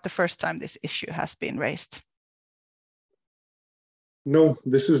this is not the first time this issue has been raised. No,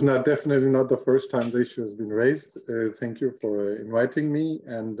 this is definitely not the first time the issue has been raised. Thank you for inviting me.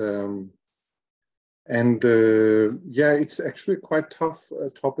 Yeah, it's actually quite tough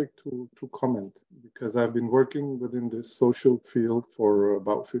topic to comment, because I've been working within this social field for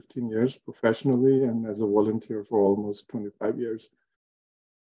about 15 years professionally, and as a volunteer for almost 25 years.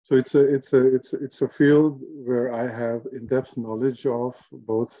 So it's a field where I have in-depth knowledge of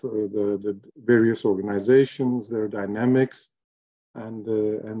both the various organizations, their dynamics, and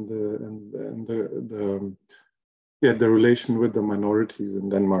the relation with the minorities in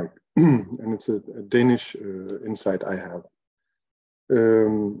Denmark. And it's a Danish insight I have.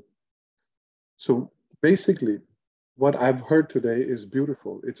 So basically, what I've heard today is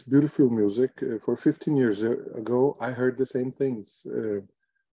beautiful. It's beautiful music. For 15 years ago, I heard the same things.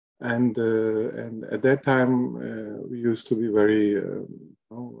 And at that time, we used to be very,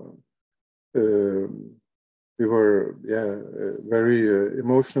 we were, very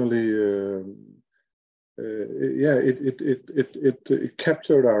emotionally, it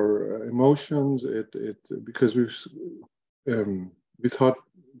captured our emotions. Because we thought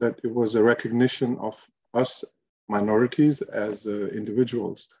that it was a recognition of us minorities as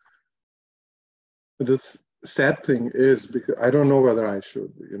individuals. The sad thing is, because I don't know whether I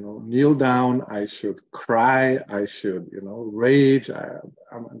should, kneel down, I should cry, I should, rage.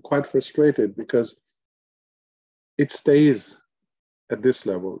 I'm quite frustrated, because it stays at this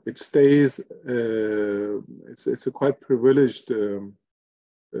level. It stays. It's a quite privileged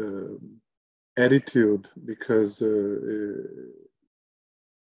attitude, because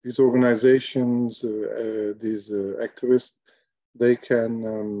these organizations, these activists,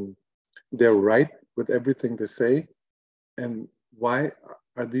 they're right with everything they say. And why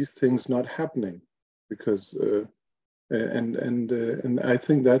are these things not happening? Because and I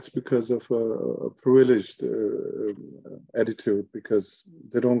think that's because of a privileged attitude, because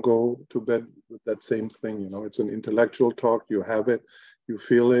they don't go to bed with that same thing. It's an intellectual talk. You have it, you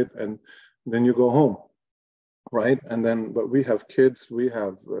feel it, and then you go home, right? And then, but we have kids, we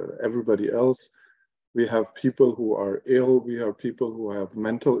have everybody else. We have people who are ill, we have people who have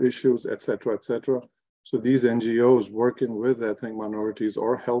mental issues, etc., etc. So these NGOs working with ethnic minorities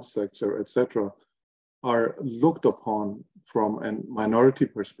or health sector, etc., are looked upon from a minority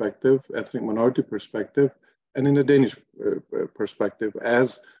perspective, ethnic minority perspective, and in a Danish perspective,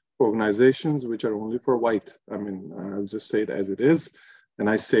 as organizations which are only for white. I mean, I'll just say it as it is, and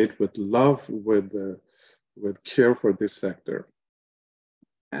I say it with love, with care for this sector.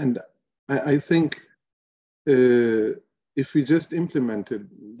 And I think if we just implemented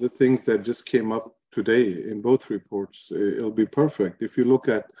the things that just came up today in both reports, it'll be perfect. If you look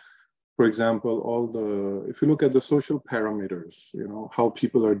at, for example, if you look at the social parameters, how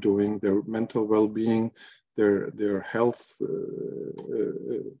people are doing, their mental well-being, their health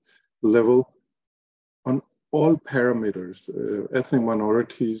level, on all parameters, ethnic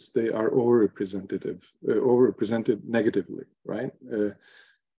minorities, they are overrepresented negatively, right?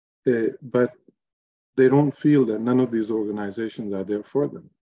 But they don't feel that none of these organizations are there for them.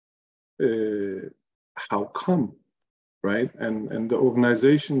 How come? Right, and the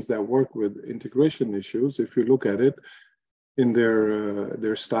organizations that work with integration issues, if you look at it, in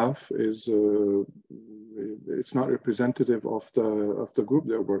their staff is it's not representative of the group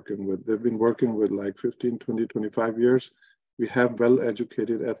they're working with. They've been working with like 15, 20, 25 years. We have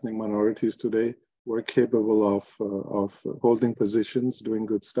well-educated ethnic minorities today. were capable of holding positions, doing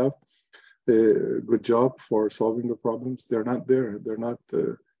good stuff, good job for solving the problems. They're not there.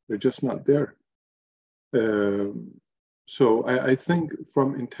 They're just not there. So I think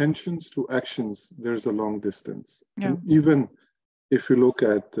from intentions to actions, there's a long distance. Yeah. And even if you look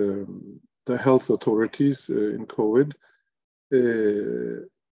at the health authorities in COVID,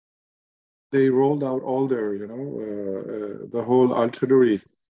 they rolled out all their, the whole artillery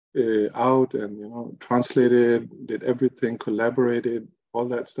out and, translated, did everything, collaborated, all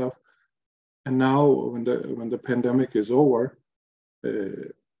that stuff. And now when the pandemic is over,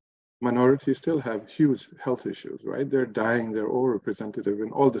 minorities still have huge health issues, right? They're dying, they're overrepresented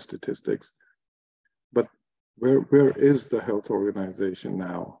in all the statistics. But where is the health organization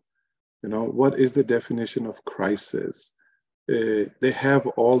now? What is the definition of crisis? They have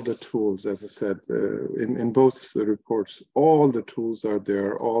all the tools, as I said, in both the reports, all the tools are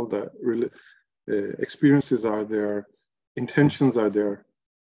there, all the experiences are there, intentions are there,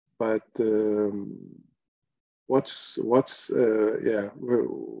 but what's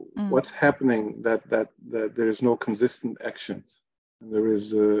happening that there is no consistent action, and there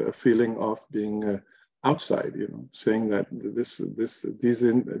is a feeling of being outside, saying that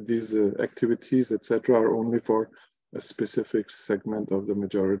these activities, etc., are only for a specific segment of the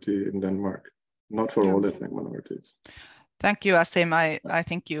majority in Denmark, not for all ethnic minorities. Thank you, Asim. I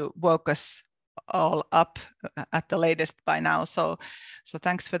think you woke us all up at the latest by now. So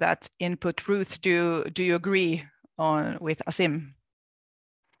thanks for that input. Ruth, do you agree with Asim?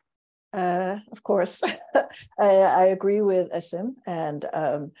 Of course, I agree with Asim, and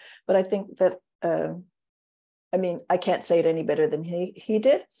but I think that I mean, I can't say it any better than he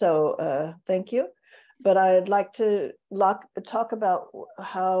did. So thank you. But I'd like to talk about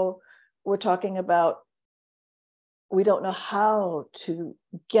how we're talking about we don't know how to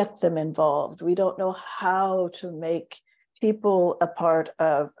get them involved. We don't know how to make people a part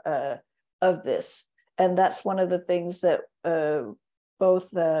of this. And that's one of the things that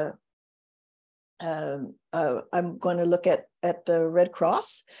both I'm going to look at the Red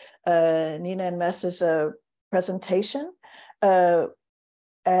Cross, Nina and Mess's presentation.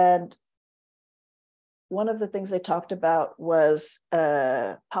 And one of the things they talked about was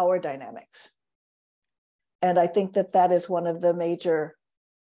power dynamics. And I think that is one of the major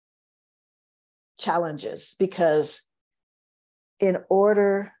challenges, because in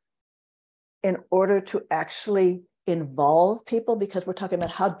order to actually involve people, because we're talking about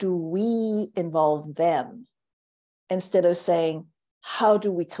how do we involve them, instead of saying, how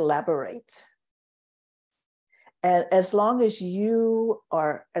do we collaborate? And as long as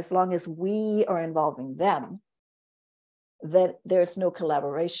we are involving them, then there's no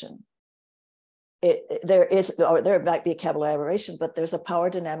collaboration. There might be a collaboration, but there's a power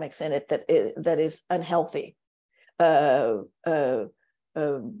dynamics in it that is unhealthy. And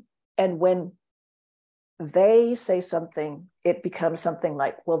when they say something, it becomes something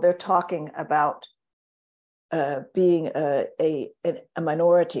like, well, they're talking about being a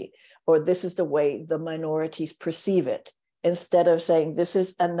minority, or this is the way the minorities perceive it, instead of saying this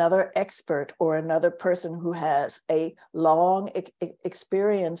is another expert or another person who has a long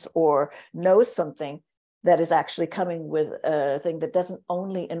experience or knows something that is actually coming with a thing that doesn't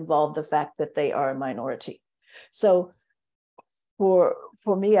only involve the fact that they are a minority. So for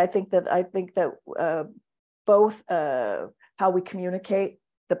me, I think that both how we communicate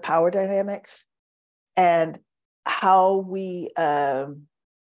the power dynamics and how we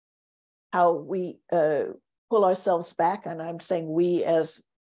pull ourselves back, and I'm saying we as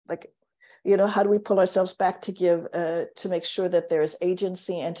how do we pull ourselves back to give to make sure that there is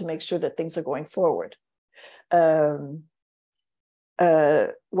agency and to make sure that things are going forward. One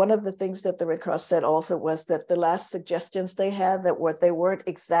of the things that the Red Cross said also was that the last suggestions they had, they weren't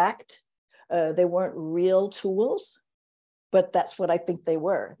exact, they weren't real tools, but that's what I think they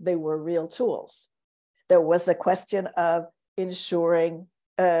were. They were real tools. There was a question of ensuring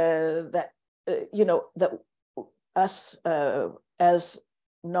that that us as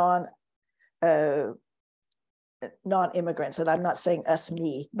non-immigrants, and I'm not saying us,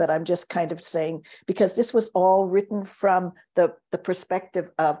 me, but I'm just kind of saying, because this was all written from the perspective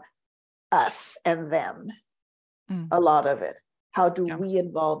of us and them, a lot of it. How do we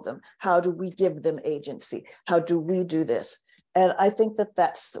involve them? How do we give them agency? How do we do this? And I think that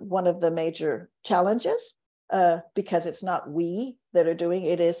that's one of the major challenges, because it's not we that are doing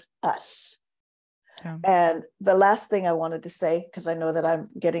it, is us. Yeah. And the last thing I wanted to say, because I know that I'm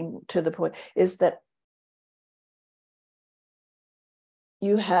getting to the point, is that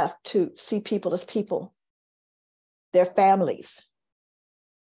you have to see people as people, their families.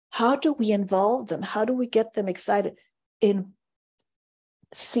 how do we involve them? How do we get them excited?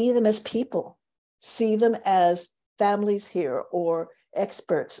 See them as people, see them as families here or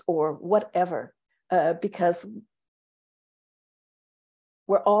experts or whatever, because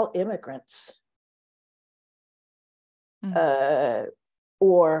we're all immigrants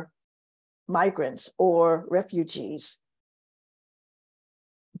or migrants or refugees.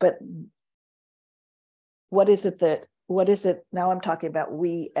 But what is it, now I'm talking about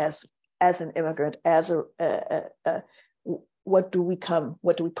we as an immigrant, as what do we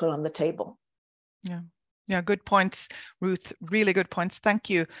put on the table? Yeah, good points, Ruth, really good points. Thank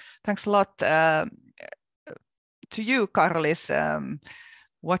you. Thanks a lot to you, Karlis.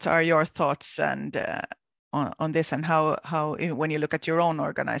 What are your thoughts and on this, and how when you look at your own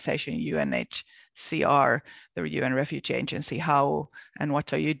organization, UNHCR, the UN Refugee Agency, how and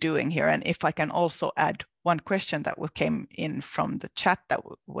what are you doing here? And if I can also add one question that came in from the chat that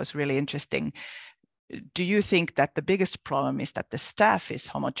was really interesting. Do you think that the biggest problem is that the staff is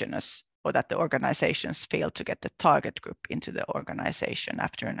homogeneous, or that the organizations fail to get the target group into the organization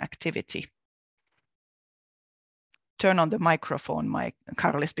after an activity? Turn on the microphone,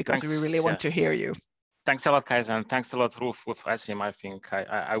 Karlis, because we really want to hear you. Thanks a lot, Kaisa, and thanks a lot, Ruth. With Asim, I think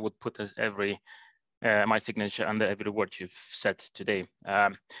I would put my signature under every word you've said today.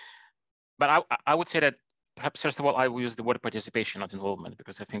 But I would say that perhaps, first of all, I will use the word participation, not involvement,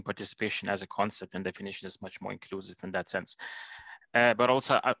 because I think participation as a concept and definition is much more inclusive in that sense. But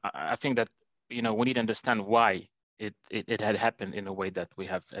also, I think that we need to understand why it had happened in a way that we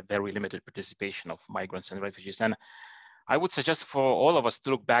have a very limited participation of migrants and refugees. And I would suggest for all of us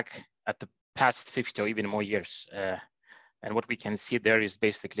to look back at the past 50 or even more years. And what we can see there is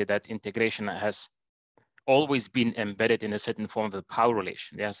basically that integration has always been embedded in a certain form of the power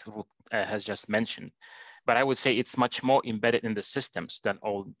relation, as Ruth has just mentioned. But I would say it's much more embedded in the systems than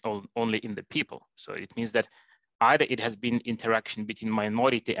only in the people. So it means that either it has been interaction between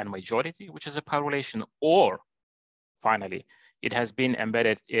minority and majority, which is a power relation, or finally, it has been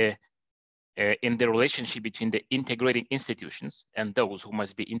embedded in the relationship between the integrating institutions and those who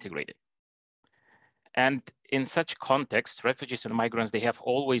must be integrated. And in such context, refugees and migrants, they have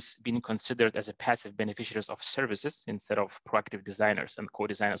always been considered as a passive beneficiaries of services instead of proactive designers and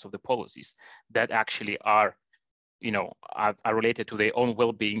co-designers of the policies that actually are related to their own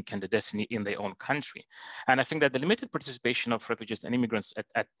well-being and the destiny in their own country. And I think that the limited participation of refugees and immigrants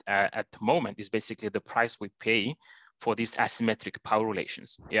at the moment is basically the price we pay for these asymmetric power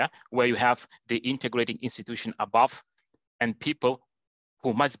relations, where you have the integrating institution above and people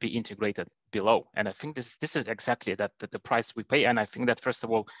who must be integrated below. And I think this is exactly the price we pay. And I think that, first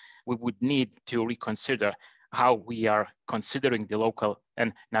of all, we would need to reconsider how we are considering the local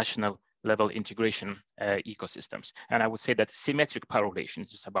and national level integration ecosystems. And I would say that symmetric power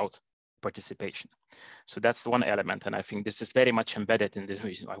relations is about participation. So that's the one element. And I think this is very much embedded in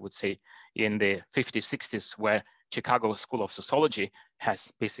I would say, in the 50s, 60s, where Chicago School of Sociology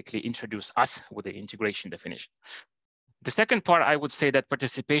has basically introduced us with the integration definition. The second part, I would say that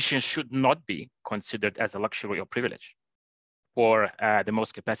participation should not be considered as a luxury or privilege for the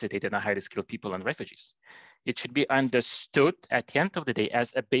most capacitated and highly skilled people and refugees. It should be understood at the end of the day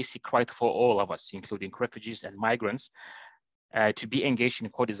as a basic right for all of us, including refugees and migrants, to be engaged in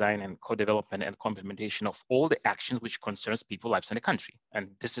co-design and co-development and complementation of all the actions which concerns people, lives in the country. And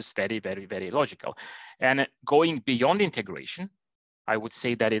this is very, very, very logical. And going beyond integration, I would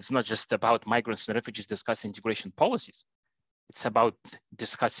say that it's not just about migrants and refugees discussing integration policies. It's about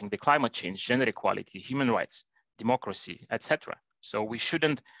discussing the climate change, gender equality, human rights, democracy, etc. So we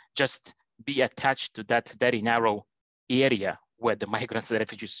shouldn't just be attached to that very narrow area where the migrants and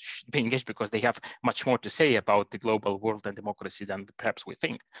refugees should be engaged, because they have much more to say about the global world and democracy than perhaps we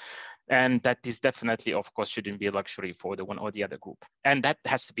think. And that is definitely, of course, shouldn't be a luxury for the one or the other group. And that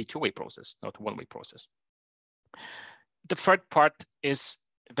has to be a two-way process, not a one-way process. The third part is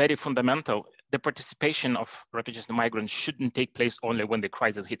very fundamental. The participation of refugees and migrants shouldn't take place only when the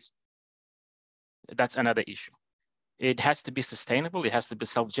crisis hits. That's another issue. It has to be sustainable, it has to be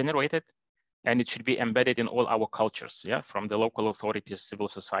self-generated, and it should be embedded in all our cultures, from the local authorities, civil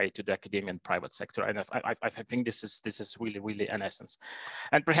society, to the academic and private sector. And I think this is really, really an essence.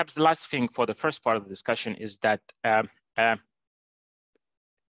 And perhaps the last thing for the first part of the discussion is that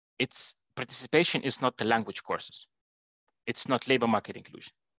its participation is not the language courses. It's not labor market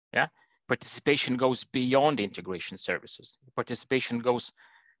inclusion. Participation goes beyond integration services. Participation goes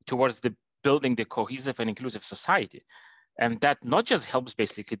towards the building the cohesive and inclusive society. And that not just helps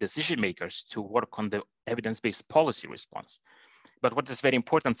basically decision makers to work on the evidence-based policy response, but what is very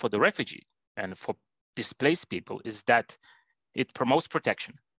important for the refugee and for displaced people is that it promotes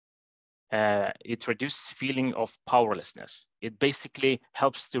protection, it reduces feeling of powerlessness. It basically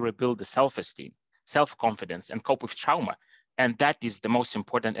helps to rebuild the self-esteem, self-confidence, and cope with trauma. And that is the most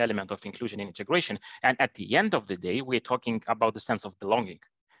important element of inclusion and integration. And at the end of the day, we're talking about the sense of belonging.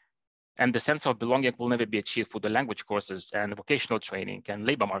 And the sense of belonging will never be achieved through the language courses and vocational training and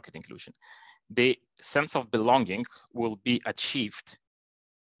labor market inclusion. The sense of belonging will be achieved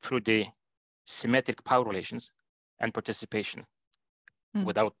through the symmetric power relations and participation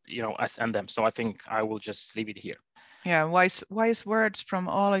without, you know, us and them. So I think I will just leave it here. Yeah, wise words from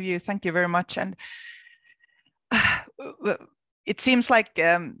all of you. Thank you very much. And it seems like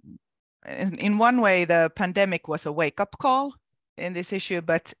in one way, the pandemic was a wake-up call in this issue,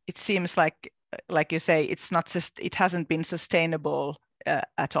 but it seems like you say, it's not just, it hasn't been sustainable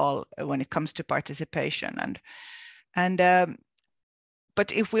at all when it comes to participation.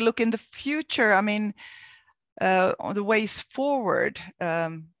 But if we look in the future, I mean, on the ways forward,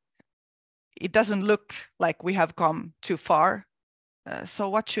 it doesn't look like we have come too far. So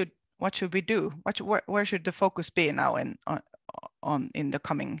what should we do? Where should the focus be now in the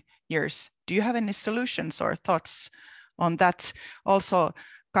coming years? Do you have any solutions or thoughts on that? Also,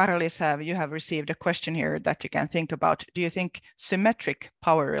 Karolis, you have received a question here that you can think about. Do you think symmetric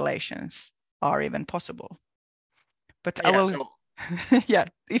power relations are even possible? But yeah, I will. So, yeah,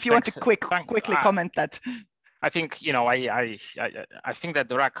 if you want to quickly comment that. I think, you know, I think that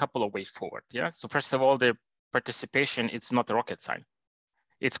there are a couple of ways forward. Yeah. So first of all, the participation, it's not a rocket science.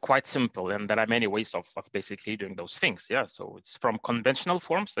 It's quite simple, and there are many ways of basically doing those things. Yeah. So it's from conventional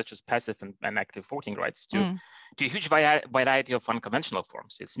forms such as passive and active voting rights to a huge variety of unconventional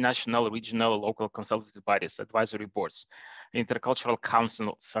forms. It's national, regional, local consultative bodies, advisory boards, intercultural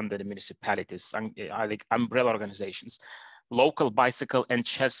councils under the municipalities, like umbrella organizations, local bicycle and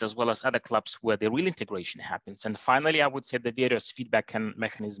chess, as well as other clubs where the real integration happens. And finally, I would say the various feedback and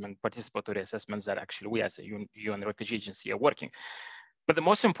mechanism and participatory assessments that actually we as a UN Refugee Agency are working. But the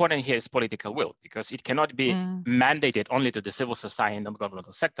most important here is political will, because it cannot be mandated only to the civil society and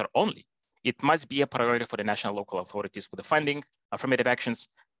non-governmental sector only. It must be a priority for the national local authorities with the funding, affirmative actions,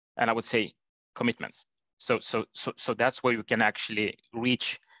 and I would say commitments. So that's where you can actually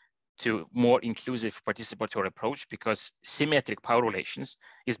reach to more inclusive participatory approach, because symmetric power relations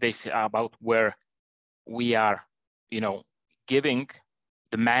is basically about where we are, you know, giving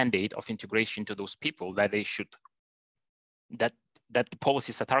the mandate of integration to those people that they should, that the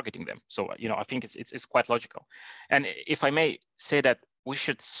policies are targeting them. So, you know, I think it's quite logical. And if I may say that we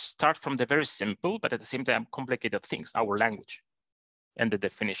should start from the very simple, but at the same time complicated things, our language and the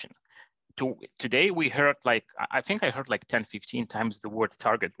definition. Today we heard, like, I think I heard like 10, 15 times the word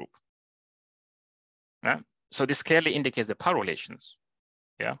target group. Yeah? So this clearly indicates the power relations,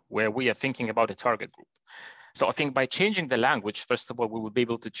 yeah, where we are thinking about a target group. So I think by changing the language, first of all, we will be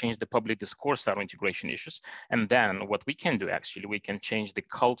able to change the public discourse around integration issues. And then what we can do, actually, we can change the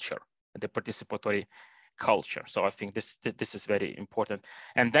culture, the participatory culture. So I think this is very important.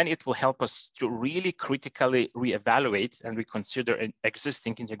 And then it will help us to really critically reevaluate and reconsider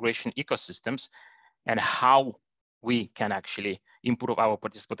existing integration ecosystems and how we can actually improve our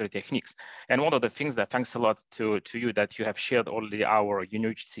participatory techniques. And one of the things that, thanks a lot to you, that you have shared already our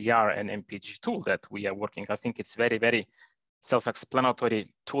UNHCR and MPG tool that we are working. I think it's very, very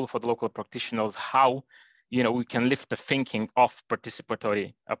self-explanatory tool for the local practitioners, how, you know, we can lift the thinking of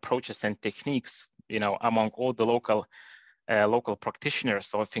participatory approaches and techniques, you know, among all the local practitioners.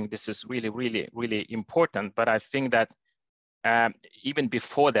 So I think this is really, really, really important. But I think that even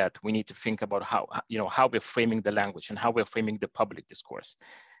before that, we need to think about how we're framing the language and how we're framing the public discourse.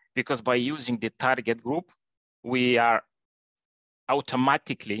 Because by using the target group, we are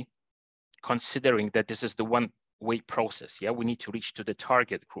automatically considering that this is the one-way process. Yeah, we need to reach to the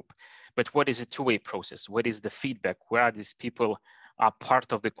target group. But what is a two-way process? What is the feedback? Where are these people are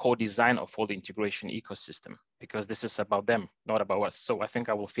part of the co-design of all the integration ecosystem? Because this is about them, not about us. So I think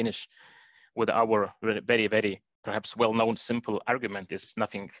I will finish with our very, very perhaps well-known simple argument is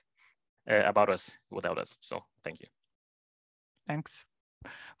nothing about us without us. So thank you. Thanks.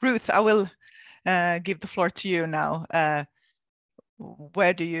 Ruth, I will give the floor to you now.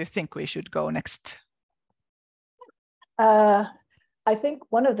 Where do you think we should go next? I think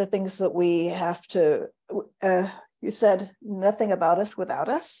one of the things that we have to, you said nothing about us without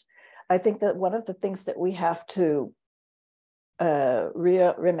us. I think that one of the things that we have to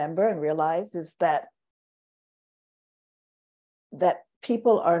remember and realize is that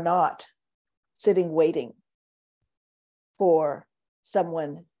people are not sitting waiting for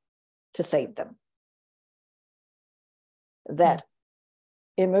someone to save them. That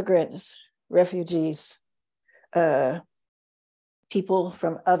immigrants, refugees, people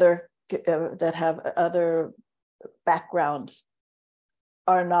from other that have other backgrounds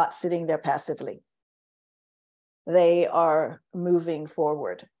are not sitting there passively. They are moving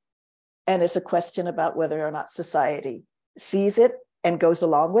forward. And it's a question about whether or not society sees it and goes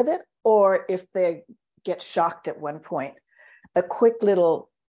along with it, or if they get shocked at one point. A quick little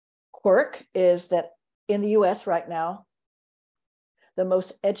quirk is that in the US right now, the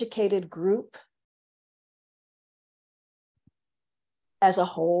most educated group as a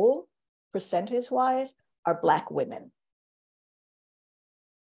whole, percentage-wise, are Black women.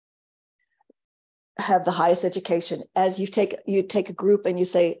 Have the highest education. As you take a group and you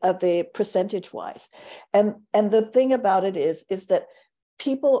say of the percentage-wise. And the thing about it is that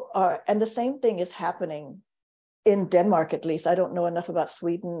people are, and the same thing is happening in Denmark, at least. I don't know enough about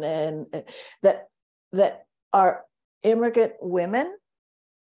Sweden, and that are immigrant women.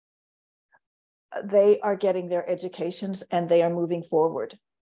 They are getting their educations and they are moving forward.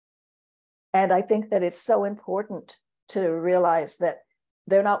 And I think that it's so important to realize that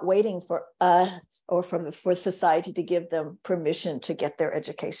they're not waiting for us or for society to give them permission to get their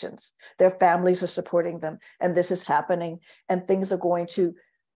educations. Their families are supporting them, and this is happening, and things are going to,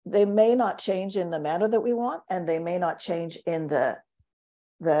 they may not change in the manner that we want, and they may not change in the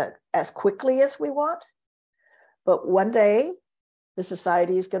as quickly as we want, but one day the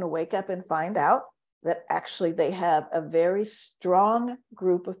society is going to wake up and find out that actually they have a very strong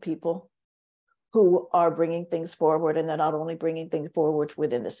group of people who are bringing things forward. And they're not only bringing things forward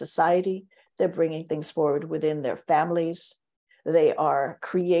within the society, they're bringing things forward within their families. They are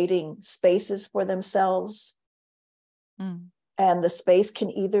creating spaces for themselves. And the space can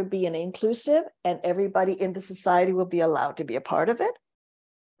either be an inclusive and everybody in the society will be allowed to be a part of it,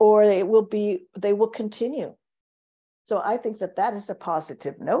 or they will continue. So I think that is a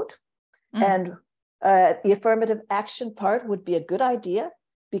positive note. And the affirmative action part would be a good idea,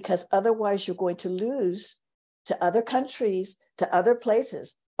 because otherwise you're going to lose to other countries, to other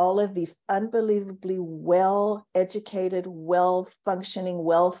places, all of these unbelievably well-educated, well-functioning,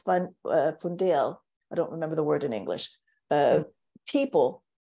 well-funded, I don't remember the word in English, people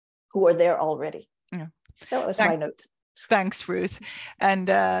who are there already. Yeah. That was my note. Thanks, Ruth. And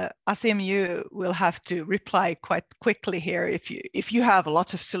Asim, you will have to reply quite quickly here. If you have a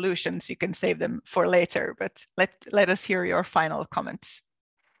lot of solutions, you can save them for later, but let us hear your final comments.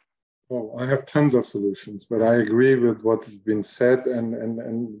 Well, I have tons of solutions, but I agree with what has been said.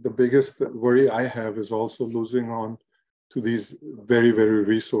 And the biggest worry I have is also losing on to these very, very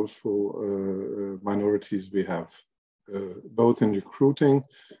resourceful minorities we have, both in recruiting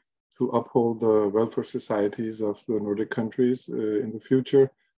to uphold the welfare societies of the Nordic countries in the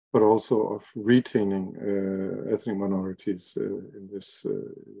future, but also of retaining ethnic minorities in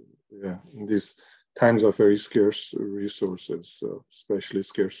these times of very scarce resources, especially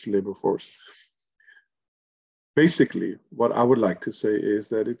scarce labor force. Basically, what I would like to say is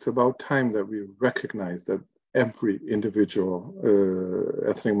that it's about time that we recognize that every individual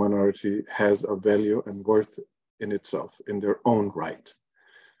ethnic minority has a value and worth in itself, in their own right.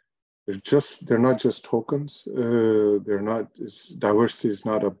 They're not just tokens. Diversity is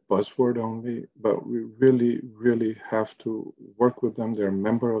not a buzzword only, but we really, really have to work with them. They're a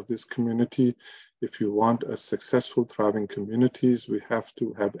member of this community. If you want a successful, thriving communities, we have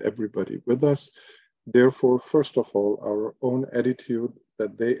to have everybody with us. Therefore, first of all, our own attitude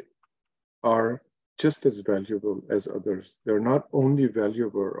that they are just as valuable as others. They're not only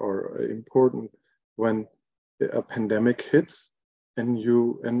valuable or important when a pandemic hits, and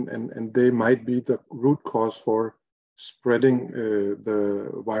they might be the root cause for spreading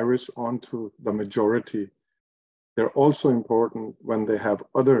the virus onto the majority. They're also important when they have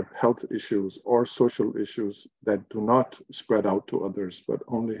other health issues or social issues that do not spread out to others, but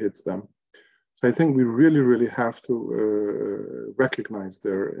only hits them. So I think we really, really have to recognize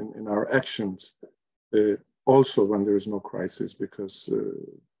there in our actions, also when there is no crisis, because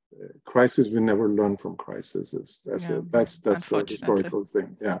crisis, we never learn from crisis. That's a historical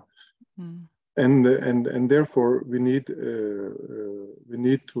thing. Yeah. And therefore we need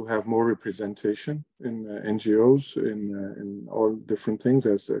to have more representation in NGOs, in all different things,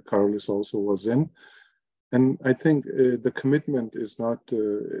 as Carolis also was in. And I think the commitment is not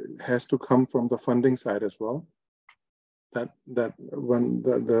has to come from the funding side as well. That when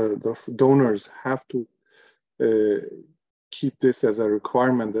the donors have to keep this as a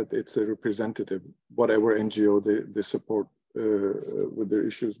requirement, that it's a representative, whatever NGO they support with their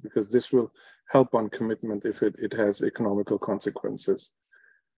issues, because this will help on commitment if it has economical consequences.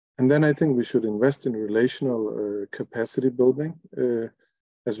 And then I think we should invest in relational capacity building.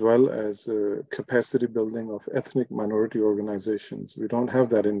 as well as capacity building of ethnic minority organizations. We don't have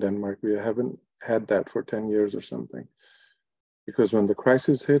that in Denmark. We haven't had that for 10 years or something. Because when the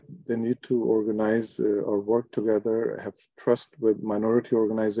crisis hit, they need to organize or work together, have trust with minority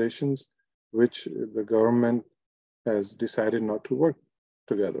organizations, which the government has decided not to work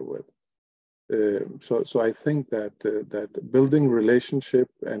together with. So I think that that building relationship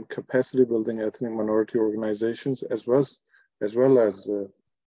and capacity building ethnic minority organizations, as well as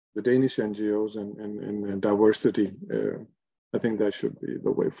the Danish NGOs and diversity, I think that should be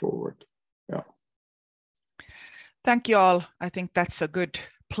the way forward. Yeah. Thank you all. I think that's a good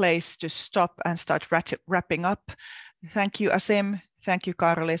place to stop and start wrapping up. Thank you, Asim. Thank you,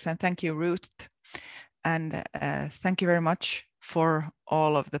 Karlis, and thank you, Ruth. And thank you very much for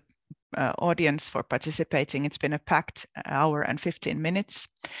all of the audience for participating. It's been a packed hour and 15 minutes.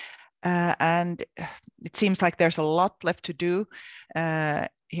 And it seems like there's a lot left to do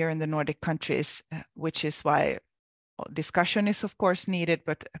here in the Nordic countries, which is why discussion is of course needed,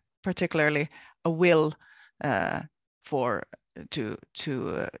 but particularly a will to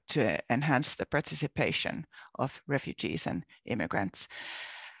enhance the participation of refugees and immigrants.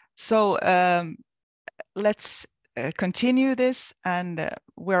 So let's continue this, and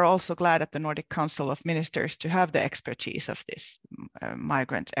we're also glad at the Nordic Council of Ministers to have the expertise of this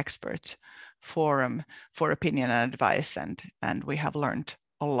migrant expert forum for opinion and advice, and we have learned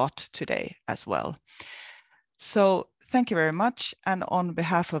a lot today as well. So thank you very much, and on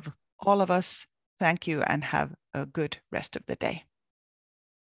behalf of all of us, thank you and have a good rest of the day.